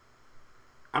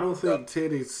 I don't think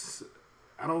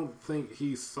I don't think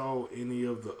he saw any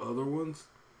of the other ones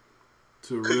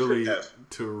to really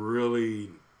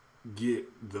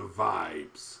get the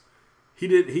vibes. He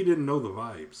didn't know the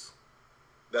vibes.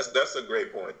 That's a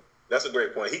great point. That's a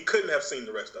great point. He couldn't have seen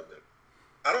the rest of them.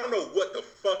 I don't know what the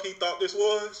fuck he thought this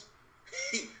was.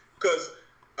 Because,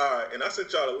 and I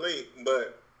sent y'all a link,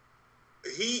 but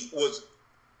he was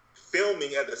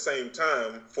filming at the same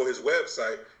time for his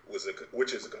website,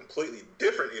 which is a completely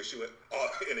different issue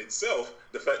in itself.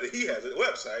 The fact that he has a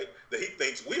website that he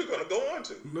thinks we're going to go on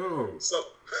to. No. So,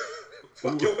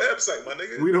 fuck your website, my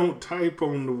nigga. We don't type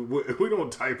on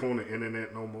the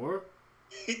internet no more.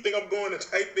 He think I'm going to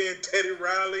type in Teddy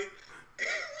Riley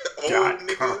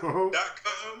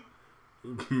 .com.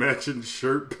 Matching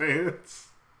shirt pants.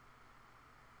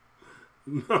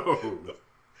 No. The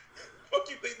fuck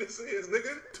you think this is,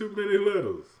 nigga? Too many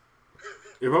letters.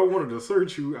 If I wanted to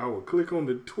search you, I would click on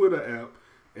the Twitter app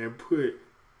and put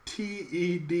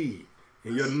TED,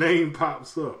 and your name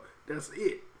pops up. That's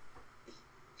it.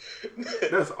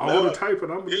 That's all the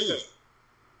typing I'm doing. Yeah.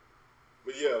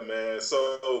 But yeah, man.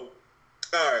 So, all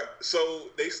right. So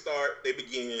they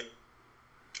begin.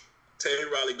 Teddy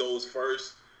Riley goes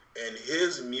first, and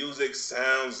his music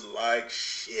sounds like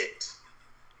shit.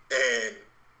 And,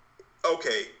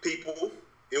 okay, people,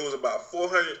 it was about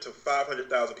 400 to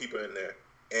 500,000 people in there.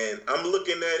 And I'm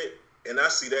looking at it, and I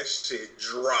see that shit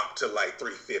drop to like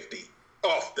 350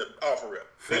 off rip.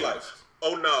 They like,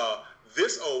 oh, nah,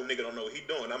 this old nigga don't know what he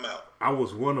doing. I'm out. I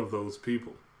was one of those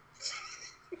people.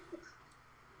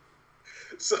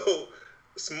 So,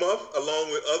 Smuff,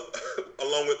 along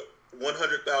with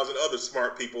 100,000 other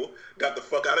smart people, got the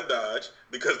fuck out of Dodge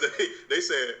because they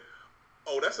said,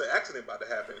 oh, that's an accident about to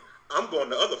happen. I'm going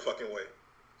the other fucking way.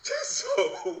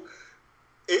 So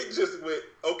it just went,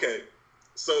 okay.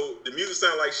 So the music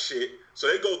sounded like shit. So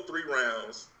they go 3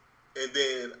 rounds. And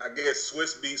then I guess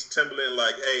Swiss Beats, Timberland,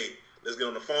 like, hey, let's get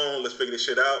on the phone. Let's figure this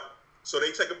shit out. So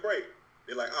they take a break.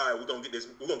 They're like, all right, we're going to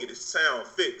get this sound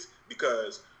fixed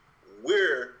because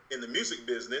we're in the music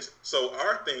business. So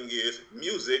our thing is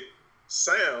music,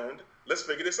 sound. Let's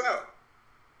figure this out.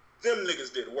 Them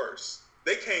niggas did worse.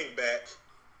 They came back.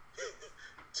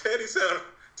 Teddy sounded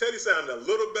a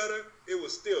little better. It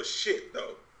was still shit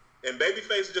though. And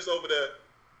Babyface is just over there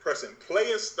pressing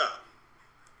play and stop.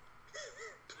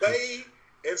 Play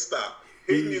and stop.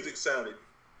 His music sounded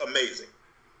amazing.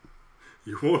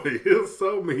 You want to hear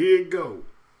something? Here it go.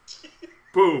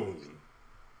 Boom.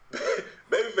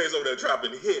 Babyface over there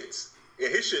dropping hits,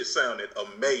 and his shit sounded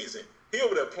amazing. He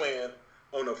over there playing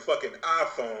on a fucking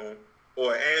iPhone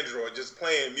or Android, just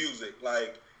playing music.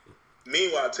 Like,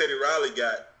 meanwhile, Teddy Riley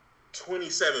got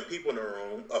 27 people in the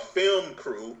room, a film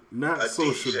crew, not a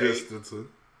social DJ, distancing.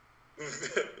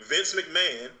 Vince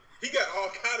McMahon. He got all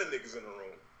kind of niggas in the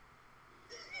room.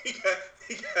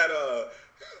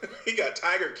 He got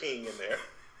Tiger King in there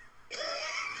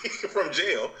from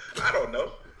jail. I don't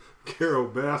know. Carol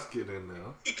Baskin in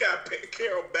there. He got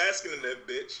Carol Baskin in that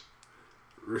bitch.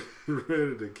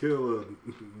 Ready to kill a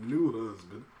new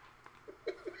husband.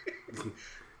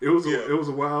 It was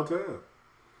a wild time.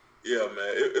 Yeah,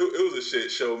 man. It was a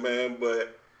shit show, man.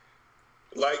 But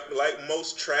like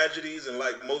most tragedies and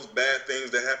like most bad things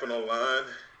that happen online,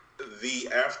 the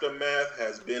aftermath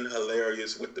has been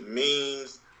hilarious with the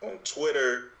memes on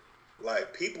Twitter.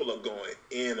 Like, people are going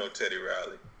in on Teddy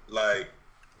Riley. Like,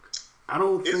 I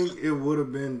don't think it would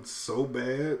have been so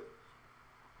bad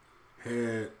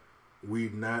had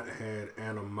we've not had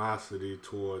animosity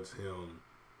towards him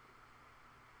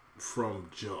from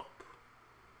jump.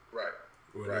 Right.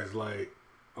 When it's like,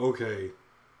 okay,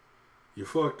 you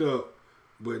fucked up,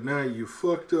 but now you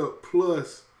fucked up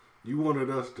plus you wanted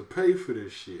us to pay for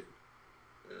this shit.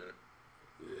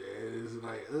 And it's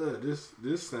like,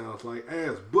 this sounds like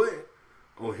ass. But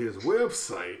on his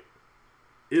website,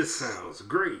 it sounds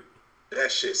great.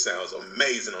 That shit sounds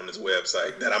amazing on his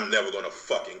website that I'm never gonna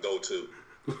fucking go to.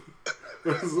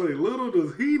 It's like, little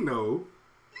does he know,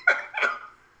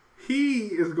 he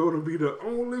is going to be the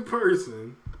only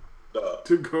person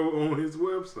to go on his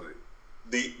website.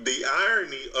 The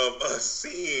irony of us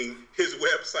seeing his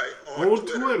website on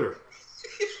Twitter.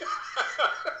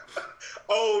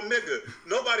 Oh, nigga,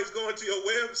 nobody's going to your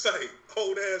website,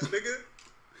 old ass nigga.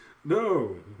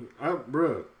 No,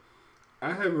 bruh,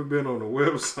 I haven't been on a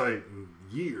website in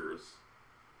years.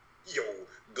 Yo,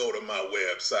 go to my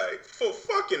website for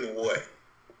fucking what?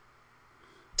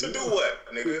 To do what,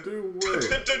 nigga? To do what?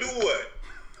 to do what?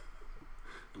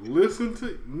 Listen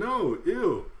to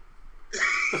ew.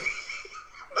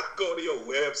 Go to your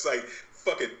website,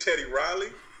 fucking Teddy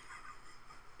Riley.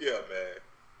 Yeah, man.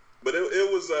 But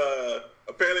it was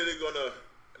apparently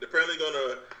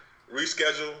gonna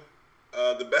reschedule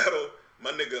the battle.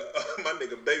 My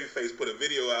nigga Babyface put a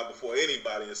video out before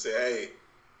anybody and said, "Hey,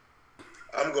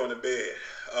 I'm going to bed.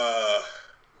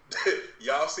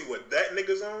 Y'all see what that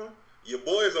nigga's on? Your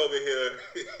boy's over here.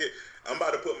 I'm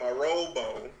about to put my robe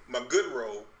on, my good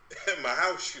robe, and my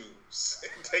house shoes,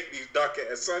 and take these dark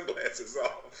ass sunglasses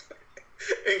off,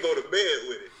 and go to bed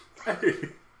with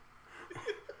it."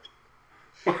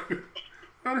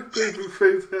 How did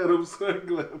Babyface have them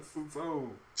sunglasses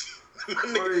on?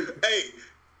 Hey,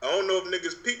 I don't know if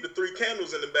niggas peeped the 3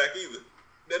 candles in the back either.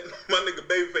 My nigga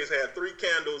Babyface had 3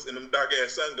 candles and them dark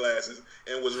ass sunglasses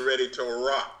and was ready to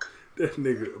rock. That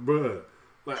nigga, bruh.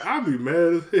 Like, I'd be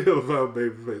mad as hell if I was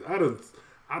Babyface.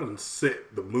 I done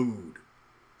set the mood.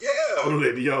 Yeah. I'm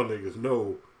letting y'all niggas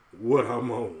know what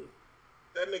I'm on.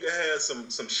 That nigga had some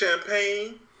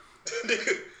champagne.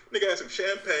 Nigga had some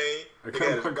champagne. Nigga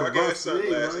had his dark ass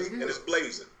sunglasses and it's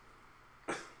blazing.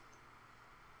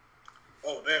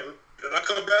 Oh, damn. Did I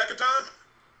come back in time?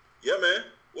 Yeah, man.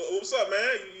 What's up,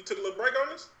 man? You took a little break on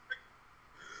us?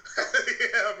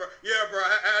 Yeah, bro.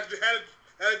 I had to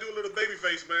do a little baby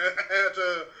face, man. I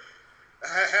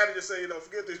had to just say,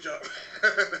 forget this job.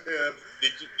 Yeah.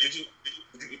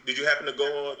 Did you happen to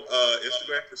go on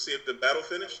Instagram to see if the battle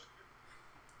finished?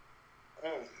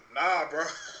 Oh, nah, bro.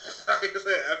 Like I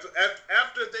said,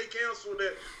 after they canceled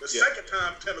it the second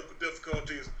time, technical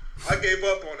difficulties, I gave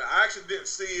up on it. I actually didn't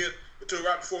see it until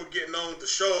right before getting on the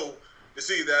show to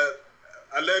see that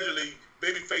allegedly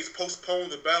Babyface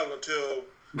postponed the battle until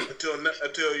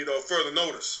further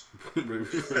notice.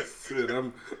 Babyface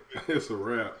said, "It's a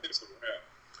wrap."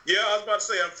 Yeah, I was about to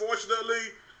say,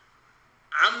 unfortunately,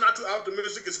 I'm not too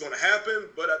optimistic it's going to happen,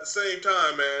 but at the same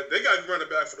time, man, they got to run it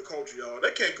back for the culture, y'all.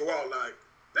 They can't go out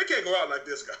like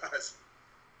this, guys.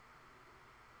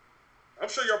 I'm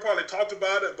sure y'all probably talked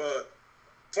about it, but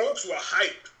folks were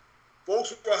hyped.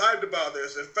 Folks were hyped about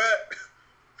this. In fact,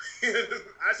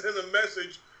 I sent a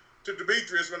message to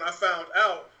Demetrius when I found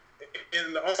out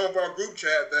in the Armbar group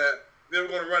chat that they were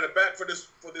going to run it back for this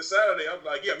Saturday. I was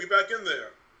like, yeah, we back in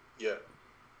there. Yeah.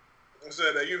 I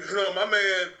said that, my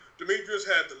man Demetrius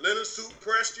had the linen suit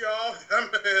pressed, y'all.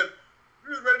 That man, he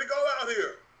was ready to go out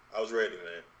here. I was ready,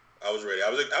 man. I was ready. I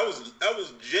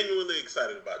was genuinely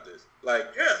excited about this.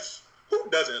 Like, yes, who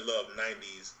doesn't love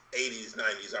 90s, 80s,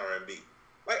 90s R&B?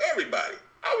 Like, everybody.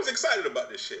 I was excited about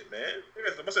this shit, man.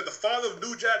 Yes, I said the father of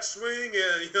New Jack Swing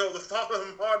and the father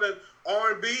of modern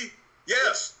R&B.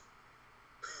 Yes,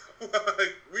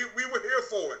 like, we were here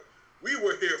for it. We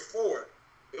were here for it.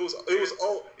 It was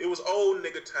old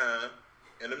nigga time,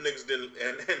 and them niggas didn't.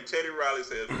 And Teddy Riley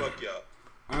said, "Fuck y'all."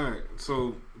 All right,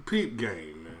 so peep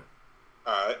game, man.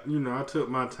 All right. I took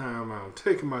my time out. I'm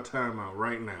taking my time out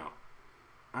right now.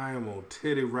 I am on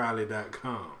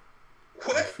TeddyRiley.com.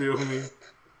 What? You feel me?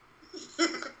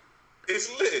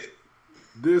 It's lit.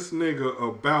 This nigga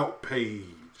about page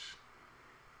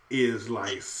is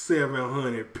like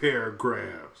 700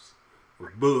 paragraphs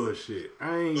of bullshit.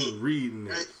 I ain't reading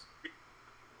this.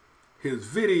 His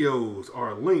videos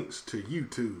are links to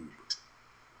YouTube.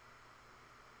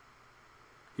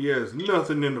 He has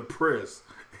nothing in the press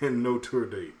and no tour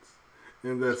dates.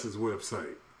 And that's his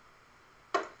website.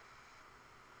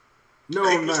 No,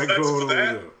 I'm not going over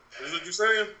there. Is what you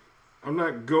saying? I'm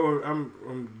not going.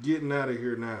 I'm getting out of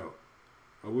here now.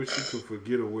 I wish you could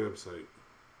forget a website.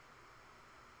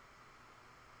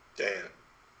 Damn.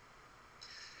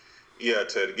 Yeah,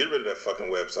 Teddy, get rid of that fucking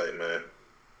website, man.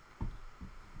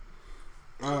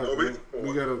 All right, man.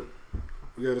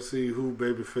 We gotta see who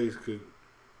Babyface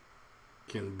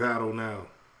can battle now.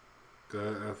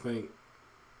 I think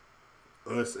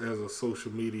us as a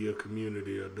social media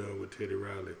community are done with Teddy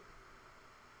Riley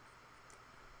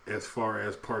as far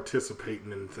as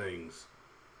participating in things.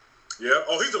 Yeah.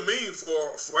 Oh, he's a meme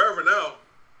for forever now.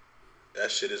 That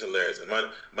shit is hilarious. And my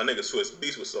nigga Swiss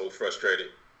Beast was so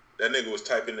frustrated. That nigga was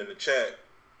typing in the chat,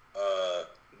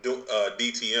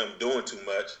 DTM doing too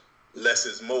much, less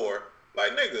is more.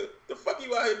 Like, nigga, the fuck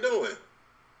you out here doing?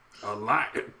 A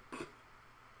lot.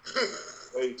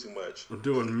 Way too much. I'm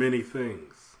doing many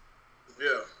things.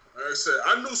 Yeah. Like I said,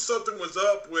 I knew something was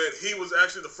up when he was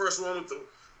actually the first one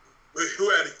who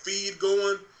had a feed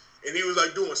going, and he was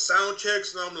like doing sound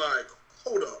checks, and I'm like,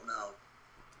 hold up now.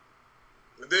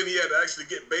 And then he had to actually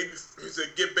get Babyface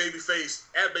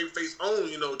on,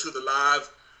 to the live.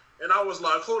 And I was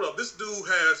like, hold up, this dude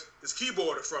has his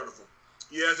keyboard in front of him.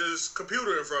 He has his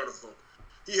computer in front of him.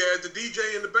 He has the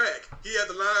DJ in the back. He had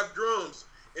the live drums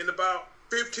and about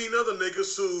 15 other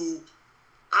niggas who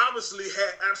obviously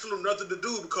had absolutely nothing to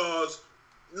do because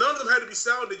none of them had to be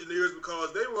sound engineers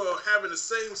because they were having the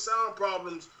same sound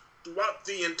problems throughout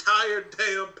the entire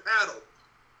damn paddle.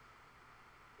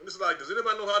 And it's like, does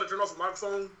anybody know how to turn off a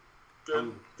microphone?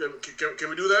 Can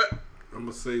we do that? I'm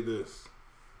going to say this.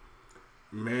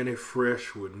 Manny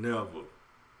Fresh would never.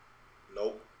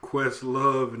 Nope.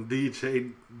 Questlove and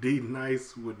DJ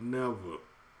D-Nice would never.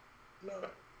 No.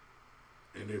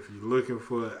 And if you're looking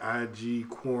for IG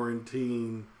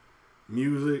quarantine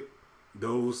music,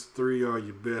 those three are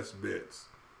your best bets.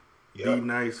 Yep.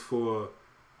 D-Nice for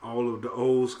all of the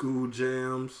old school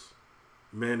jams,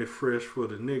 Manny Fresh for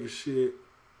the nigga shit,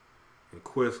 and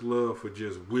Questlove for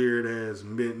just weird ass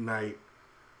midnight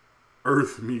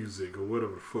earth music or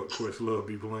whatever the fuck Questlove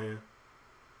be playing.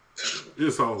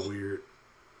 It's all weird.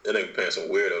 That nigga playing some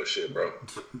weirdo shit, bro.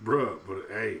 Bruh, but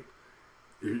hey,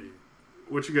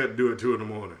 what you got to do at 2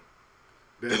 a.m?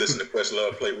 You listen to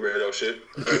Questlove play weirdo shit.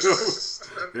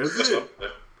 That's it.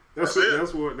 That's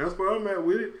where I'm at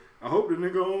with it. I hope the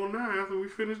nigga on now after we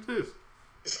finish this.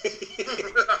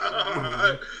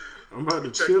 I'm about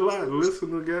to chill out and listen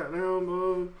to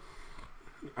goddamn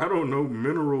I don't know,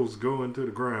 minerals going to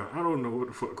the ground. I don't know what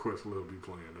the fuck Questlove be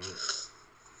playing.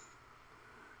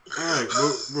 Alright,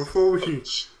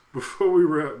 before we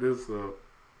wrap this up,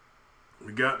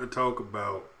 we got to talk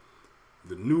about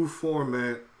the new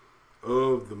format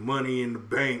of the Money in the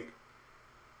Bank,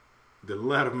 the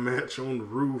ladder match on the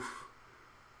roof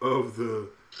of the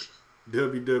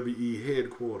WWE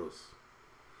headquarters.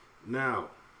 Now,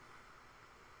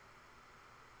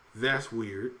 that's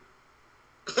weird.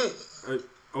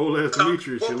 Old ass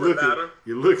Demetrius,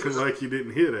 you're looking like you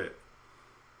didn't hear that.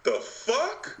 The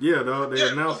fuck? Yeah, dog. They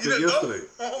announced it yesterday.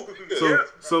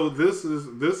 So this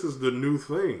is the new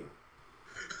thing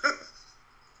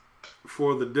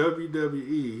for the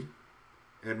WWE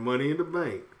at Money in the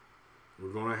Bank.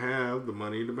 We're gonna have the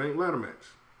Money in the Bank ladder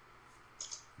match,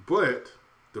 but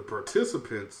the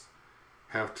participants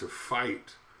have to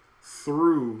fight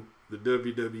through the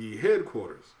WWE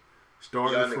headquarters,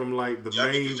 starting from like the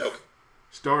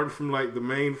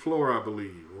main floor, I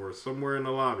believe, or somewhere in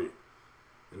the lobby.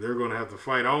 And they're going to have to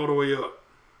fight all the way up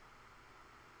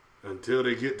until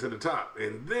they get to the top.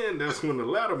 And then that's when the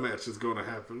ladder match is going to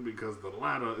happen because the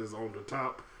ladder is on the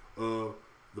top of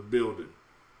the building.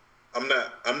 I'm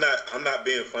not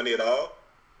being funny at all.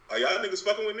 Are y'all niggas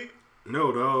fucking with me?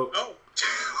 No, dog. No.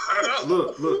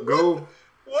 Look, go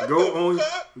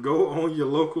on your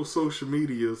local social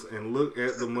medias and look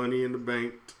at the Money in the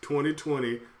Bank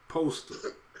 2020 poster.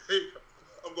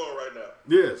 I'm going right now.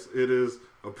 Yes, it is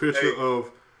a picture of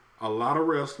a lot of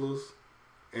wrestlers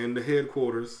and the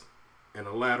headquarters and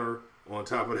a ladder on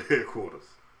top of the headquarters.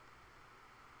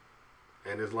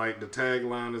 And it's like the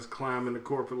tagline is climbing the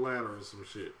corporate ladder or some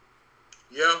shit.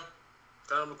 Yeah,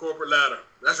 climbing the corporate ladder.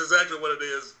 That's exactly what it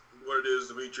is,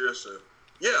 Demetrius.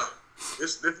 Yeah,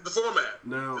 this is the format.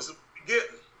 Now, this is what you're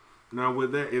getting. Now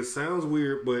with that, it sounds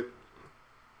weird, but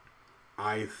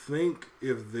I think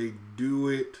if they do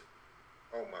it...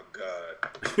 Oh my God.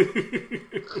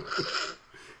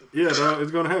 Yeah, dog,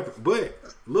 it's gonna happen. But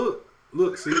look,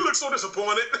 see, you look so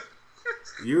disappointed.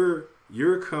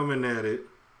 you're coming at it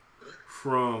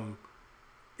from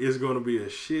it's gonna be a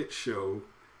shit show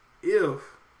if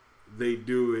they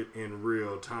do it in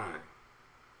real time.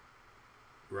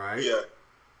 Right? Yeah.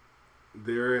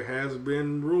 There has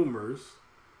been rumors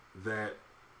that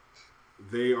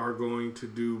they are going to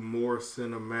do more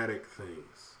cinematic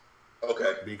things.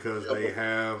 Okay. Because they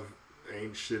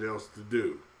ain't shit else to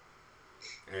do.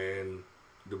 And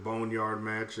the Boneyard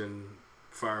match and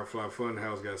Firefly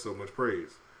Funhouse got so much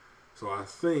praise. So I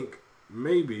think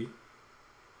maybe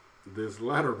this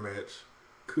ladder match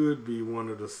could be one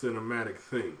of the cinematic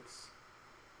things.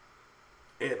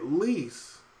 At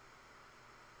least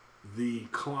the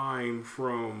climb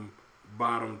from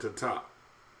bottom to top.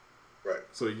 Right.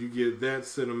 So you get that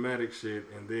cinematic shit,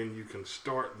 and then you can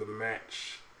start the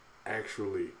match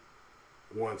actually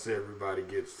once everybody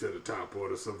gets to the top, or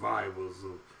the survivors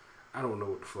of, I don't know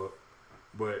what the fuck.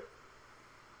 But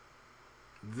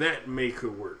that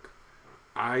could work.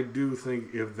 I do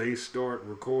think if they start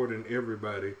recording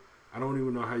everybody, I don't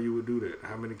even know how you would do that.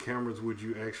 How many cameras would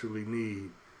you actually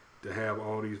need to have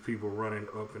all these people running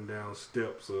up and down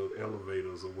steps or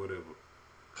elevators or whatever?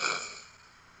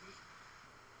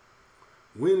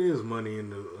 When is Money in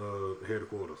the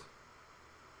headquarters?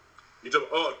 You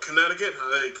talking Connecticut?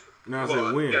 Like, No, I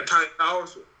said when. Yeah, Tiny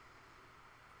Towers.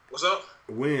 What's up?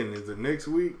 When? Is it next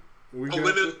week? When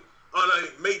is?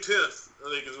 May 10th, I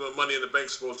think is when Money in the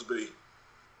Bank's supposed to be.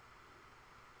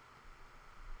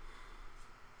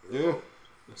 Yeah.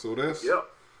 So that's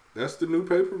the new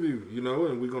pay-per-view,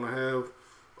 and we're going to have,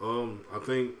 I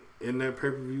think in that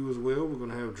pay-per-view as well, we're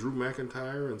going to have Drew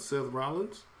McIntyre and Seth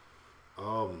Rollins,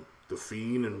 The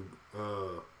Fiend and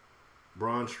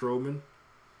Braun Strowman.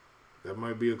 That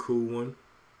might be a cool one.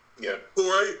 Yeah.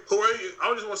 Hooray.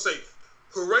 I just want to say,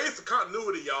 hooray for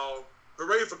continuity, y'all.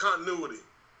 Hooray for continuity.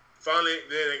 Finally,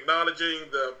 they're acknowledging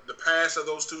the past of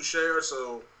those two shares,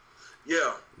 so,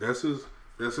 yeah. That's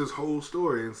his whole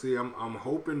story. And see, I'm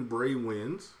hoping Bray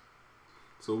wins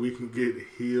so we can get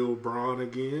heel Braun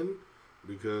again,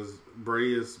 because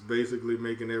Bray is basically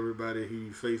making everybody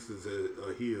he faces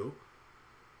a heel.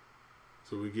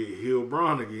 So we get heel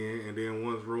Braun again, and then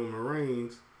once Roman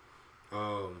Reigns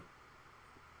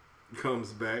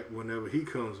comes back, whenever he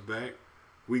comes back,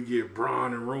 we get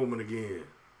Braun and Roman again.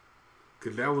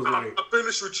 Because that was like... I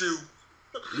finished with you.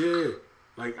 Yeah.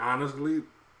 Like, honestly,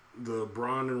 the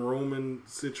Braun and Roman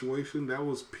situation, that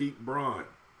was peak Braun.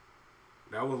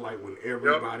 That was like when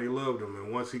everybody loved him.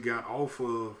 And once he got off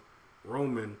of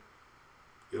Roman,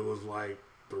 it was like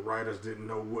the writers didn't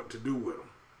know what to do with him.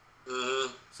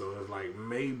 Mm-hmm. So it's like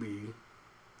maybe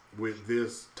with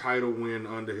this title win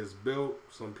under his belt,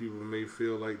 some people may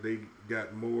feel like they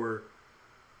got more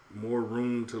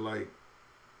room to, like,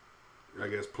 I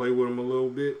guess, play with him a little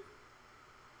bit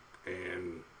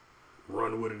and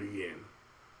run with it again.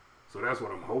 So that's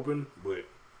what I'm hoping, but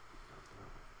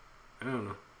I don't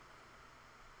know.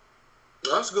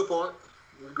 That's a good point.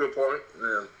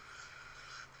 Man.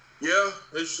 Yeah,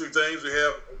 interesting things. We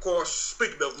have, of course,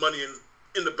 speaking of Money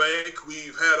in the Bank,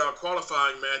 we've had our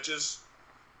qualifying matches.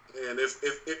 And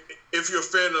if you're a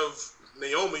fan of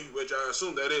Naomi, which I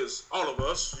assume that is all of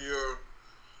us, you're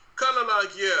kind of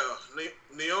like,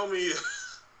 Naomi,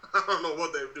 I don't know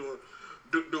what they're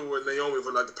doing with Naomi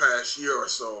for like the past year or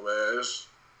so, man.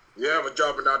 We're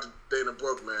dropping out to Dana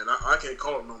Brooke, man. I can't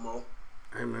call it no more.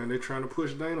 Hey, man, they're trying to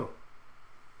push Dana.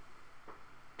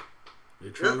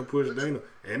 They're trying to push Dana.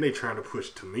 And they're trying to push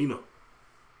Tamina.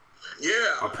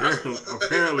 Yeah. Apparently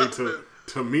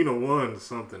Tamina won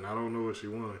something. I don't know what she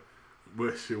won.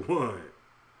 But she won.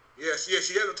 Yeah, she has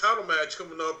a title match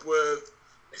coming up with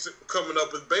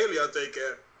Bayley, I think.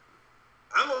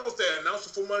 I don't know if they announced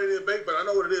it for Money in the Bank, but I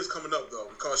know what it is coming up, though,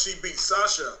 because she beat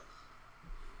Sasha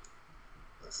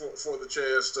for the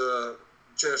chance to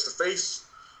face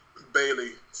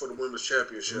Bayley for the Women's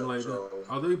Championship. Like,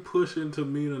 are they pushing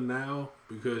Tamina now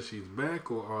because she's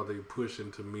back, or are they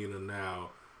pushing Tamina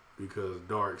now because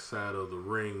Dark Side of the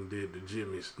Ring did the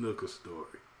Jimmy Snuka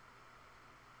story?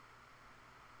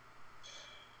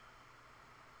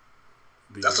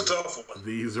 That's a tough one.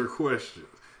 These are questions.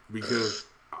 Because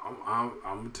I'm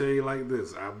going to tell you like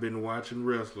this. I've been watching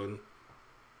wrestling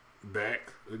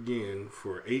back again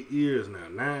for 8 years now,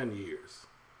 9 years.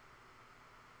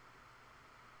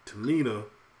 Tamina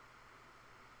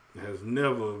has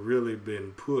never really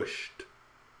been pushed.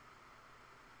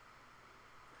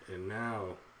 And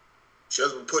now... She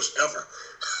hasn't been pushed ever.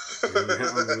 And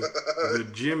now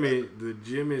the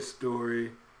Jimmy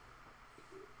story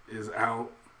is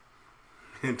out.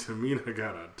 And Tamina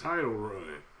got a title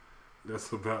run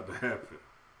that's about to happen.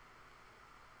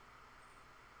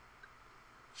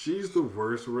 She's the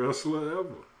worst wrestler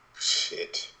ever.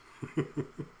 Shit.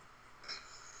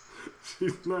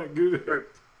 She's not good.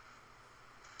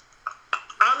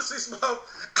 Honestly, Smoke,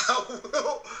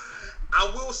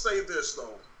 I will say this,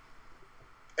 though.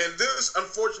 And this,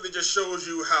 unfortunately, just shows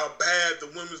you how bad the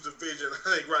women's division,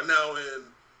 I think, right now, and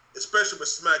especially with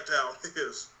SmackDown,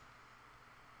 is.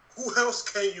 Who else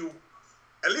can you,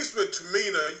 at least with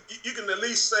Tamina, you can at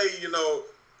least say,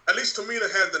 at least Tamina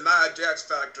has the Nia Jax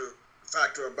factor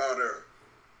about her.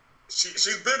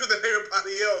 she's bigger than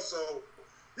everybody else, so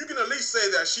you can at least say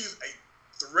that she's a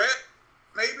threat,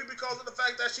 maybe because of the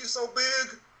fact that she's so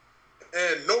big,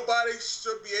 and nobody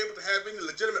should be able to have any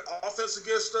legitimate offense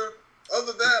against her.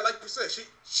 Other than that, like you said,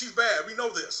 she's bad. We know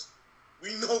this.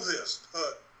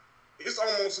 But it's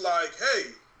almost like,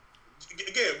 hey,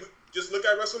 again, just look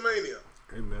at WrestleMania.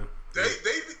 Hey, man. They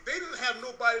didn't have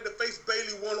nobody to face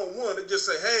Bayley one-on-one. They just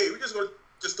say, hey, we're just going to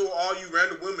just throw all you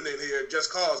random women in here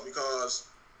just because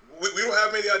we don't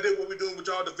have any idea what we're doing with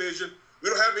y'all division. We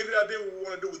don't have any idea what we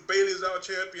want to do with Bayley as our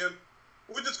champion.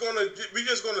 We're just gonna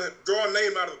draw a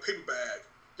name out of a paper bag,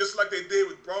 just like they did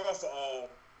with Brawl for All,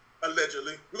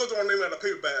 allegedly. We're gonna draw a name out of a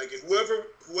paper bag, and whoever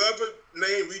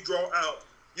name we draw out,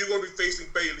 you're gonna be facing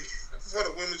Bayley for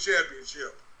the women's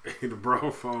championship. Hey, the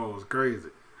Brawl for All was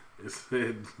crazy. It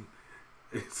said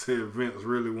Vince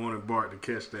really wanted Bart to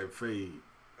catch that fade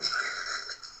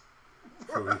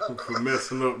for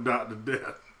messing up Dr.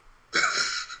 Death.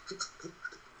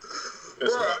 Bro,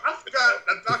 I forgot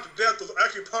that Dr. Death was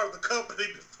actually part of the company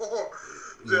before.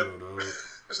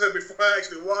 Before I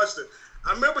actually watched it.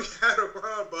 I remember he had a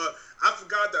run, but I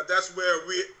forgot that's where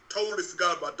we totally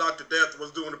forgot about Dr. Death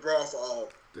was doing the Brawl for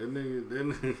All. That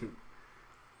nigga,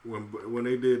 when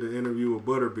they did the interview with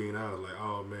Butterbean, I was like,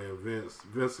 oh man,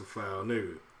 Vince a foul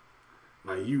nigga.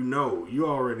 Like, you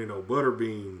already know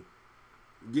Butterbean,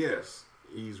 yes,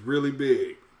 he's really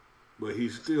big, but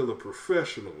he's still a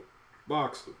professional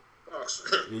boxer.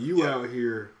 And you out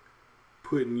here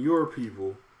putting your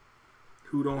people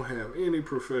who don't have any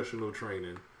professional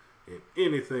training in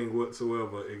anything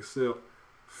whatsoever except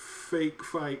fake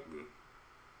fighting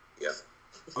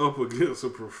up against a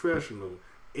professional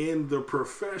in the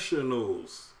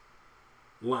professionals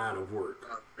line of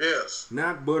work. Yes.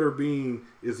 Not Butterbean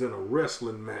is in a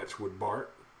wrestling match with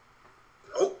Bart.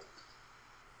 Nope.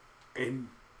 And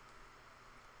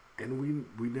we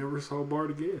never saw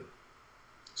Bart again.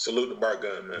 Salute the Bart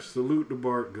Gunn, man. Salute the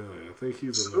Bart Gunn. I think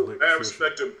he's an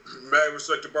electrician. Mad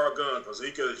respect to Bart Gunn, because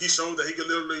he showed that he could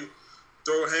literally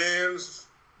throw hands,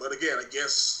 but again,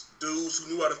 against dudes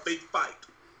who knew how to fake fight.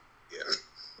 Yeah.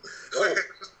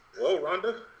 Whoa,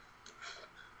 Ronda.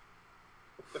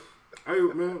 Hey,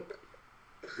 man.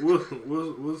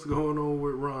 What's going on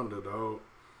with Ronda, dog?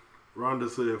 Ronda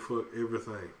said fuck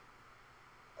everything.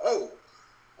 Oh,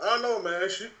 I don't know, man.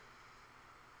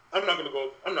 I'm not gonna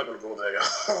go there, y'all.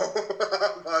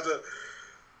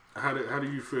 How do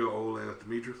you feel, old ass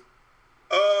Demetrius?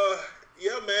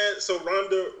 Yeah, man. So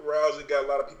Ronda Rousey got a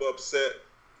lot of people upset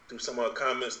through some of her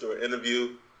comments through her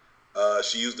interview.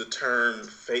 She used the term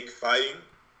fake fighting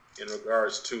in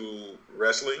regards to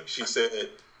wrestling. She said,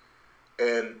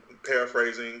 and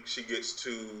paraphrasing, she gets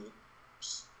to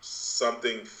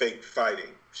something fake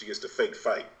fighting. She gets to fake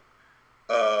fight.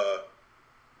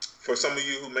 For some of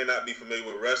you who may not be familiar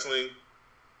with wrestling,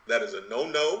 that is a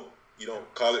no-no. You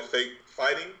don't call it fake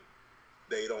fighting.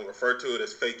 They don't refer to it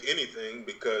as fake anything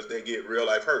because they get real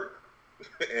life hurt.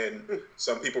 And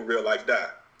some people real life die.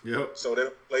 Yep. So they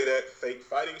don't play that fake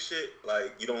fighting shit.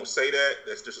 Like, you don't say that.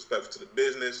 That's disrespectful to the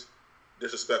business,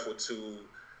 disrespectful to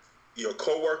your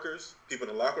coworkers, people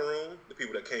in the locker room, the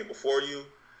people that came before you.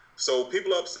 So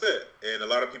people are upset. And a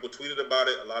lot of people tweeted about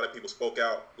it. A lot of people spoke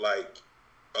out, like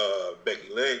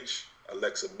Becky Lynch,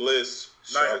 Alexa Bliss,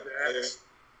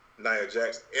 Nia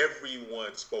Jax.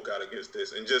 Everyone spoke out against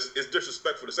this, and just it's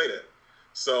disrespectful to say that.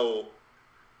 So,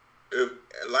 I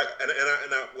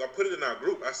put it in our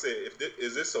group. I said,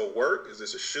 is this a work? Is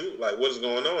this a shoot? Like, what's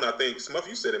going on? I think Smuff,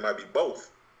 you said it might be both.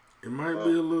 It might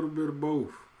be a little bit of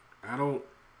both.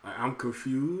 I'm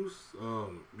confused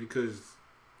because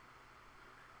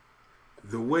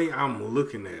the way I'm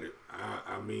looking at it,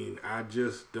 I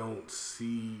just don't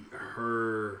see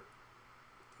her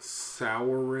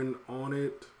souring on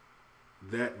it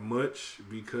that much,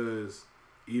 because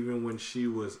even when she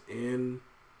was in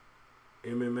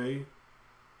MMA,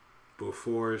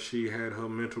 before she had her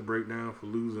mental breakdown for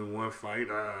losing one fight,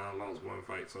 I lost one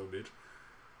fight, so bitch.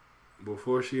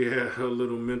 Before she had her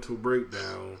little mental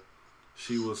breakdown,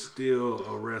 she was still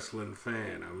a wrestling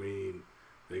fan. I mean,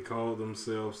 they called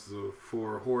themselves the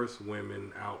Four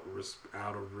Horsewomen out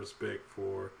of respect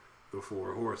for the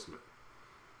Four Horsemen.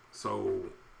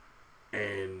 So,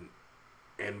 and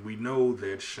we know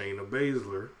that Shayna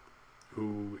Baszler,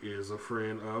 who is a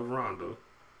friend of Ronda,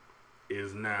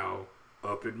 is now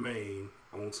up at Maine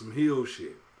on some heel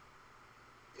shit.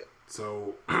 Yep.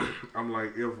 So, I'm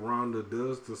like, if Ronda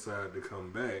does decide to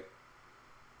come back,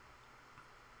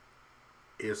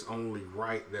 it's only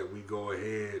right that we go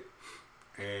ahead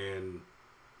and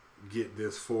get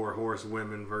this Four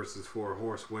Horsewomen versus Four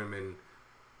Horsewomen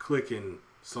clicking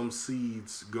some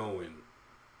seeds going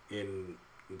in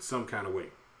in some kind of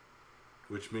way.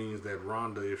 Which means that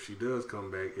Ronda, if she does come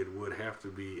back, it would have to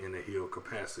be in a heel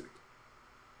capacity.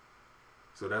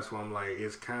 So that's why I'm like,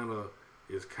 it's kind of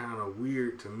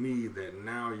weird to me that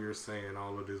now you're saying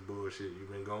all of this bullshit.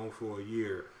 You've been gone for a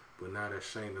year, but now that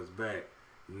Shayna's back,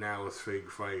 now it's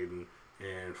fake fighting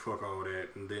and fuck all that.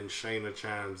 And then Shayna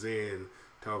chimes in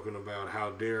talking about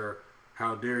how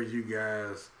dare you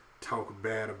guys talk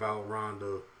bad about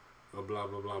Ronda, blah blah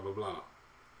blah blah blah.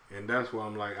 And that's why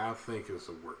I'm like, I think it's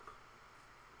a work.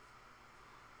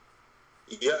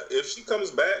 Yeah, if she comes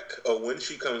back, or when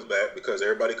she comes back, because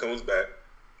everybody comes back,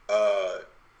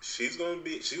 she's gonna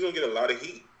get a lot of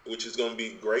heat, which is gonna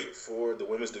be great for the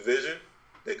women's division.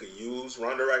 They could use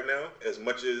Ronda right now, as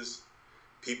much as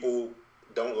people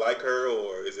don't like her,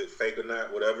 or is it fake or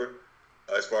not, whatever.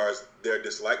 As far as their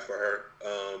dislike for her,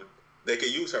 they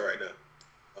could use her right now.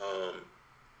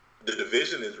 The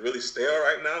division is really stale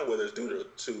right now, whether it's due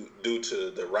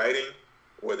to the writing,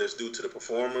 whether it's due to the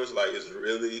performers. Like, it's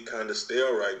really kind of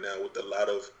stale right now with a lot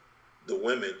of the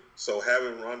women. So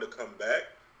having Ronda come back,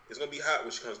 it's gonna be hot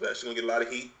when she comes back. She's gonna get a lot of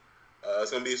heat.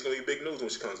 It's gonna be big news when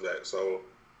she comes back. So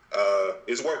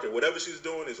it's working. Whatever she's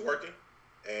doing is working,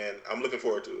 and I'm looking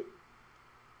forward to it.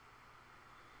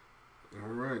 All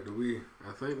right.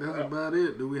 I think that's about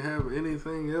it. Do we have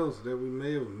anything else that we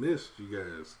may have missed, you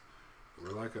guys?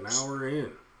 We're like an hour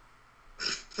in.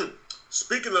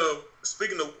 Speaking of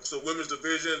the women's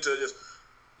division, to just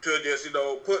put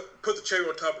the cherry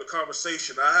on top of the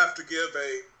conversation, I have to give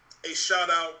a shout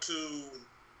out to.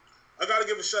 I got to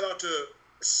give a shout out to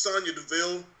Sonya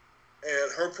Deville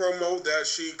and her promo that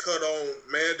she cut on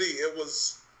Mandy. It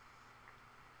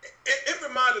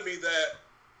reminded me that,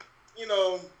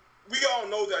 we all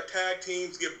know that tag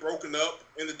teams get broken up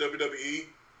in the WWE,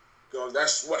 because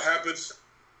that's what happens.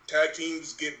 Tag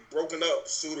teams get broken up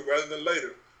sooner rather than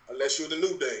later, unless you're the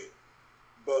New Day.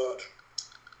 But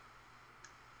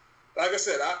like I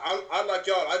said, I like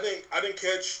y'all. I didn't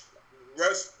catch a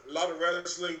lot of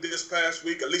wrestling this past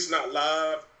week, at least not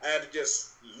live. I had to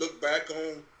just look back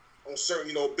on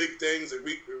certain big things and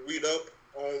read up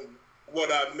on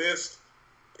what I missed.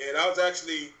 And I was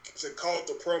actually called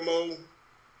the promo.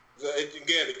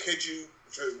 Again, to catch you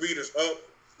readers up,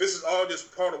 this is all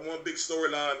just part of one big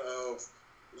storyline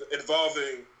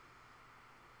involving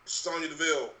Sonya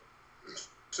Deville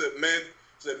to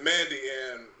Mandy,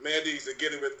 and Mandy's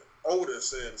getting with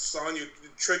Otis, and Sonya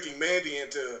tricking Mandy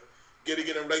into getting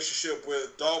in a relationship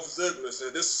with Dolph Ziggler. So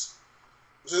this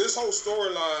whole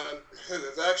storyline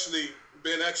has actually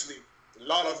been a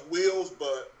lot of wheels,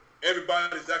 but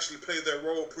everybody's actually played their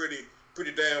role pretty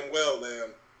damn well.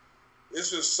 And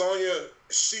this was Sonya.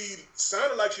 She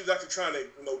sounded like she was actually trying to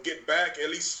get back, at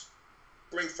least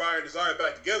bring Fire and Desire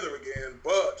back together again,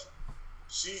 but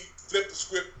she flipped the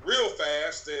script real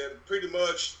fast and pretty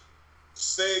much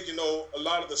said, a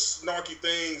lot of the snarky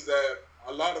things that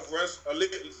at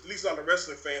least a lot of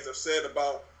wrestling fans have said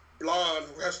about blonde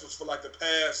wrestlers for like the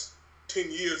past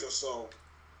 10 years or so.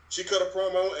 She cut a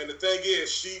promo, and the thing is,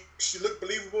 she looked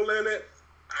believable in it.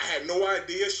 I had no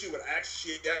idea she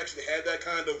actually had that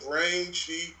kind of range.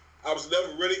 I was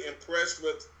never really impressed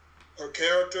with her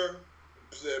character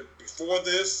before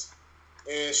this,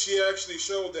 and she actually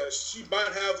showed that she might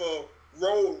have a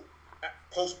role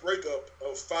post breakup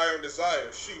of Fire and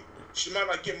Desire. She might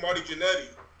not get Marty Jannetty.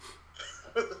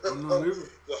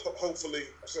 Hopefully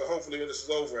this is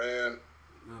over. And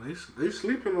they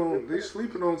sleeping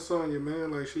on Sonya,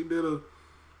 man. Like,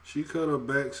 she cut a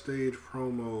backstage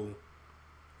promo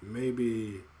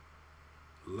maybe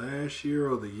last year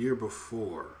or the year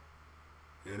before,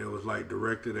 and it was like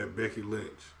directed at Becky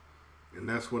Lynch. And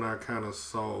that's when I kind of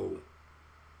saw.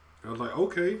 I was like,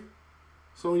 okay,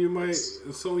 got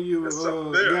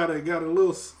a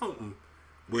little something,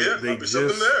 but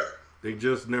they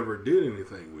just never did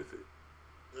anything with it.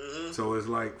 Mm-hmm. So it's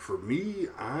like, for me,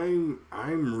 I'm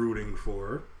rooting for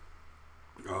her.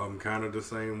 Kind of the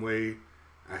same way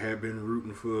I had been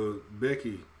rooting for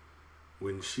Becky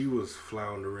when she was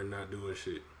floundering, not doing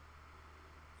shit.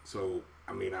 So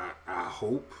I mean, I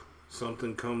hope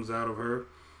something comes out of her.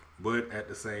 But at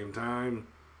the same time,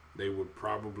 they would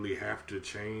probably have to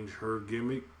change her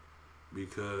gimmick,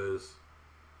 because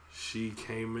she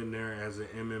came in there as an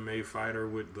MMA fighter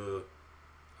with the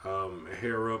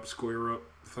hair up, square up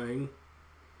thing.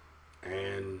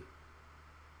 And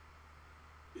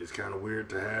it's kind of weird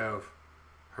to have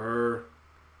her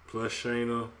plus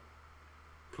Shayna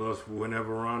plus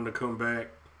whenever Ronda come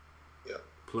back,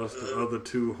 plus the other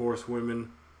two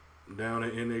horsewomen down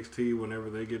at NXT whenever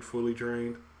they get fully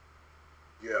trained.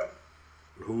 Yeah.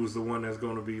 Who's the one that's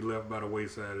going to be left by the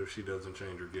wayside if she doesn't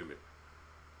change her gimmick?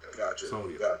 Gotcha.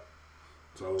 Sonya.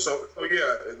 So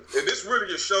yeah, and this really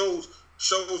just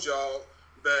shows y'all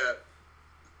that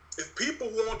if people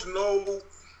want to know,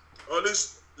 or at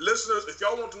least listeners, if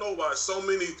y'all want to know why so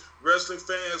many wrestling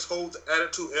fans hold the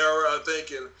Attitude Era, I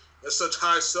think, in such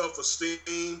high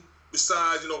self-esteem,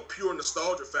 besides pure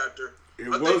nostalgia factor, it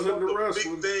wasn't the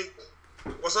wrestling. Big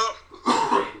thing. What's up?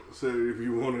 So if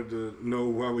you wanted to know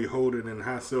why we hold it in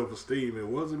high self-esteem, it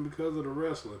wasn't because of the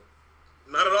wrestling.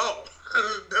 Not at all.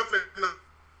 Definitely not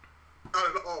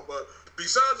at all. But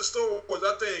besides the stories,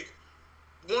 I think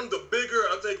one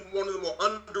of the more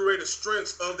underrated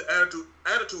strengths of the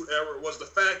Attitude Era was the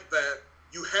fact that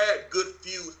you had good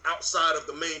feuds outside of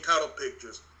the main title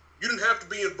pictures. You didn't have to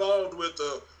be involved with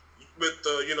the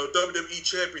WWE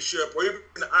Championship or even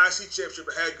the IC Championship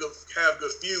to have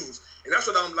good feuds. And that's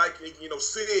what I'm liking,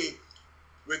 seeing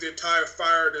with the entire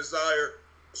Fire Desire,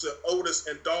 Otis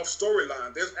and Dolph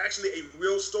storyline. There's actually a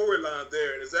real storyline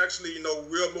there, and there's actually,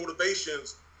 real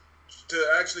motivations to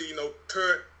actually,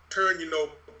 turn,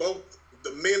 both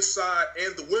the men's side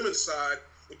and the women's side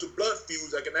into blood feuds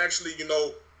that can actually,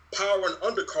 power an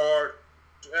undercard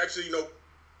to actually,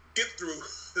 get through,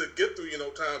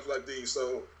 times like these.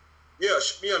 So, yeah,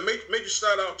 major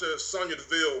shout out to Sonya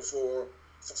Deville for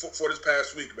this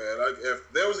past week, man.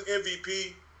 If there was an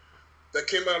MVP that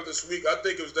came out of this week, I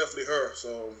think it was definitely her.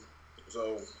 So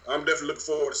I'm definitely looking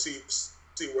forward to see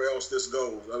where else this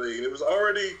goes. I mean, it was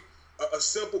already a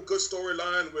simple, good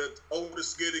storyline with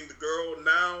Otis getting the girl.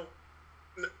 Now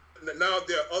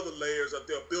there are other layers that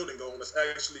they're building on that's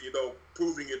actually,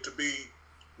 proving it to be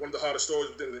one of the hottest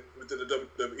stories within the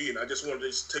WWE. And I just wanted to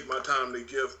just take my time to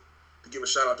give a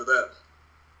shout out to that.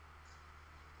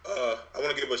 I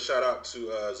want to give a shout out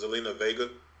to Zelina Vega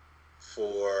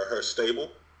for her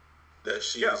stable that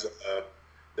she's but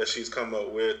that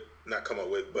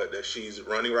she's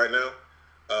running right now.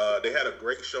 They had a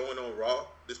great showing on Raw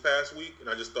this past week, and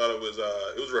I just thought it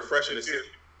was refreshing to see.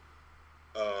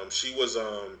 She was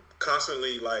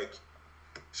constantly, like,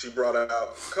 she brought out a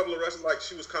couple of wrestlers, like,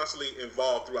 she was constantly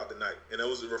involved throughout the night, and it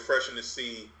was refreshing to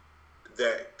see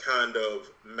that kind of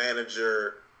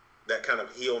manager, that kind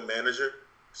of heel manager.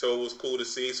 So it was cool to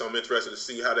see. So I'm interested to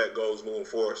see how that goes moving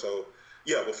forward. So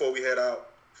yeah, before we head out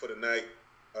for the night,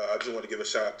 I just want to give a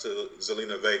shout out to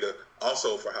Zelina Vega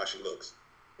also for how she looks.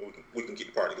 We can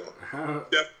keep the party going.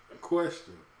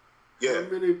 Question. Yeah. How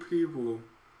many people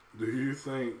do you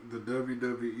think the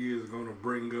WWE is going to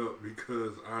bring up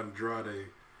because Andrade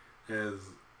has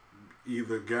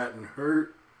either gotten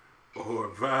hurt or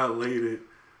violated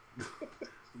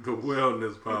the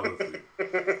wellness policy?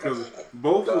 Because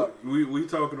both we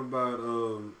talking about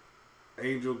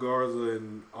Angel Garza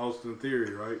and Austin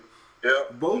Theory, right? Yeah.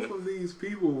 Both of these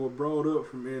people were brought up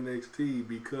from NXT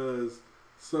because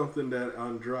something that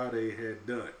Andrade had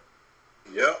done.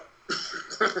 Yep.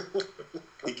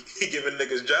 he giving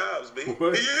niggas jobs, baby.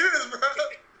 What? He is, bro.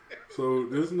 So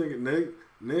this nigga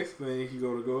next thing he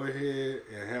gonna go ahead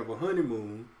and have a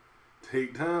honeymoon,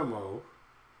 take time off,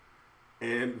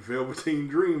 and Velveteen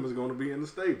Dream is gonna be in the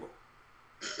stable.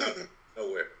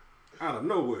 Nowhere. Out of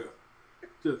nowhere.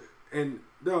 Do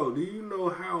you know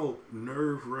how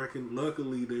nerve-wracking?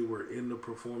 Luckily, they were in the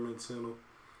Performance Center.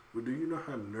 But do you know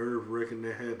how nerve-wracking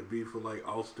that had to be for, like,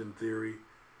 Austin Theory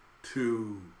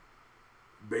to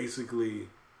basically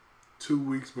 2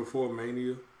 weeks before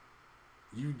Mania,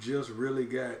 you just really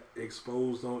got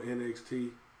exposed on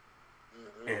NXT,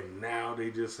 and now they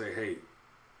just say, hey,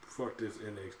 fuck this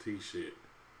NXT shit.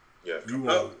 Yeah.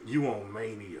 You on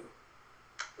Mania.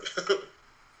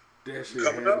 That shit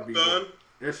had to be wild.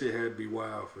 That shit had to be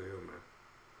wild for him, man.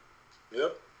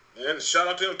 Yep. And shout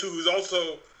out to him too. He's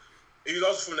also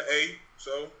from the A,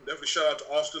 so definitely shout out to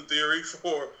Austin Theory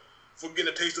for getting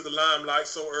a taste of the limelight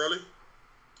so early.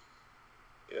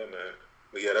 Yeah, man.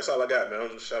 But yeah, that's all I got, man.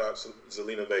 Just shout out to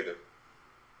Zelina Vega.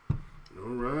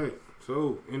 All right.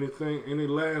 So, any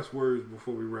last words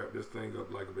before we wrap this thing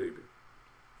up like a baby?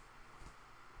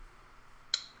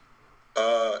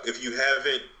 If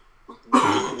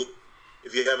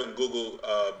you haven't Googled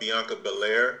Bianca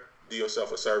Belair, do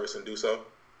yourself a service and do so.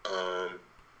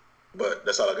 But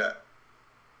that's all I got.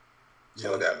 That's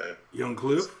all I got, man. Young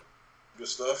Cliff? Good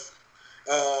stuff.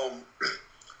 I'm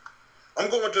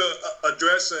going to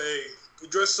address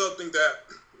something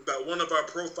that one of our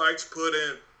pro fights put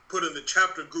in the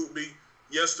chapter group me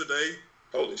yesterday.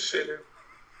 Holy shit!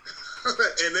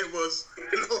 and it was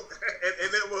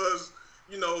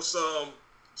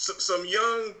some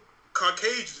young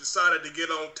Caucasians decided to get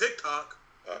on TikTok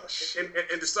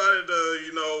and decided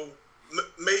to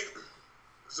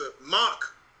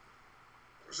mock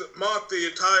the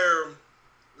entire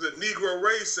Negro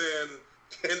race and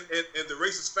in the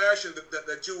racist fashion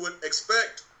that you would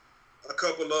expect a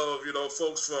couple of,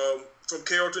 folks from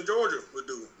Carrollton, Georgia would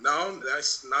do. Now,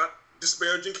 that's not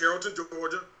disparaging Carrollton,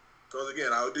 Georgia, because,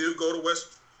 again, I did go to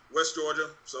West Georgia,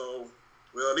 so,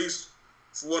 well, at least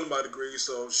for one of my degrees.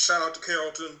 So, shout out to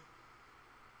Carrollton.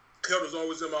 Carrollton's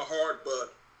always in my heart,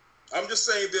 but I'm just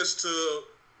saying this to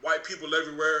white people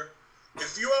everywhere.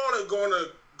 If you all are going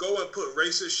to go and put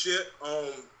racist shit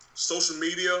on social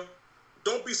media,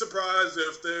 don't be surprised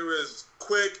if there is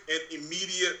quick and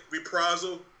immediate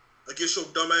reprisal against your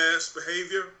dumbass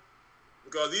behavior.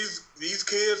 Because these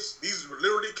kids, these were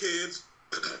literally kids,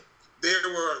 they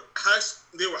were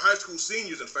high school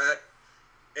seniors, in fact,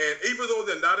 and even though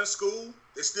they're not in school,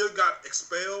 they still got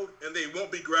expelled, and they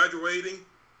won't be graduating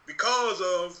because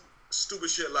of stupid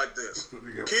shit like this.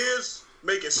 Kids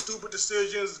making stupid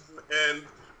decisions, and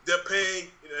they're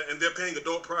paying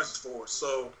adult prices for it.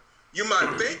 So you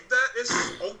might think that it's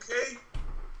okay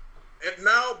and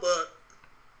now, but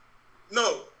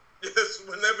no. Just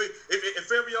whenever,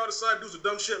 if ever y'all decide to do some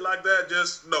dumb shit like that,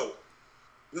 just no.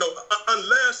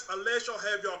 Unless y'all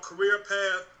have your career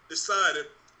path decided,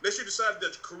 unless you decide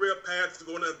that your career path is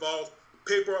going to involve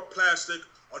paper or plastic,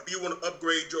 or do you want to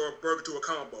upgrade your burger to a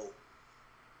combo?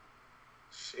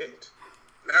 Shit.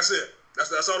 That's it.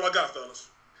 That's all I got, fellas.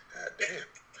 God damn.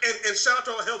 And shout out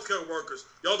to our healthcare workers.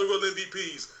 Y'all the real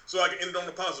MVPs, so I can end it on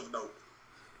a positive note.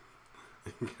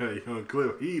 Okay, Young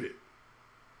Cliff, eat it.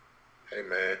 Hey,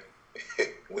 man.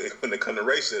 When it comes to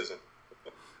racism,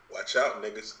 watch out,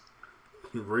 niggas.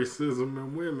 Racism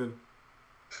and women.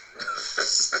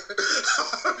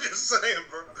 I'm just saying,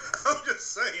 bro. I'm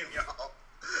just saying, y'all.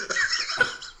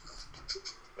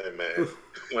 Hey, man.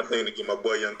 One thing to get my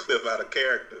boy Young Cliff out of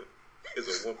character is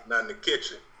a woman not in the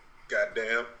kitchen.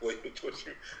 Goddamn. What you...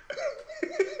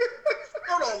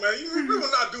 Hold on, man. We will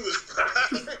not do this.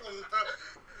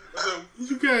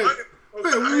 You got... Wait.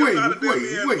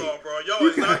 Bro.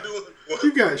 Y'all not doing...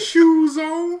 You got shoes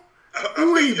on?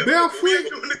 You ain't barefoot? We ain't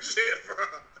doing this shit,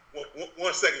 bro.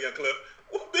 One second, Young Cliff.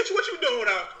 Bitch, what you doing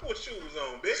without shoes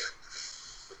on, bitch?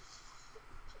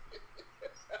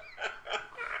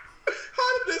 How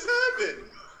did this happen?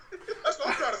 That's what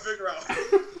I'm trying to figure out.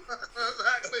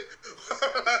 Exactly.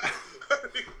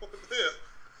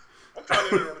 I'm trying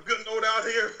to end on a good note out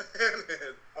here,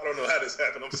 man. I don't know how this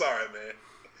happened. I'm sorry, man.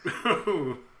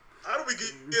 How do we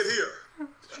get here?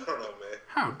 I don't know, man.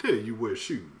 How dare you wear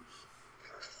shoes?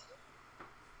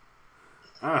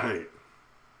 Alright.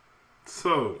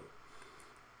 So,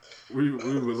 we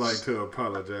would like to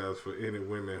apologize for any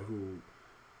women who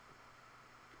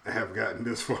have gotten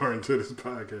this far into this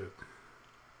podcast.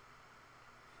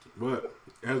 But,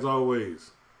 as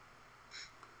always,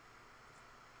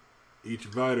 eat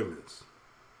your vitamins,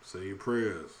 say your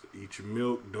prayers, eat your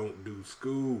milk, don't do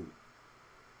school.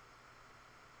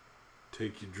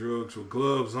 Take your drugs with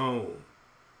gloves on.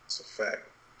 It's a fact.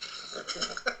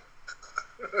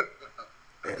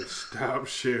 And stop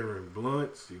sharing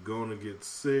blunts. You're going to get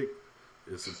sick.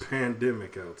 It's a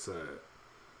pandemic outside.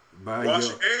 Wash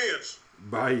your hands.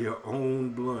 Buy your own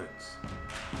blunts.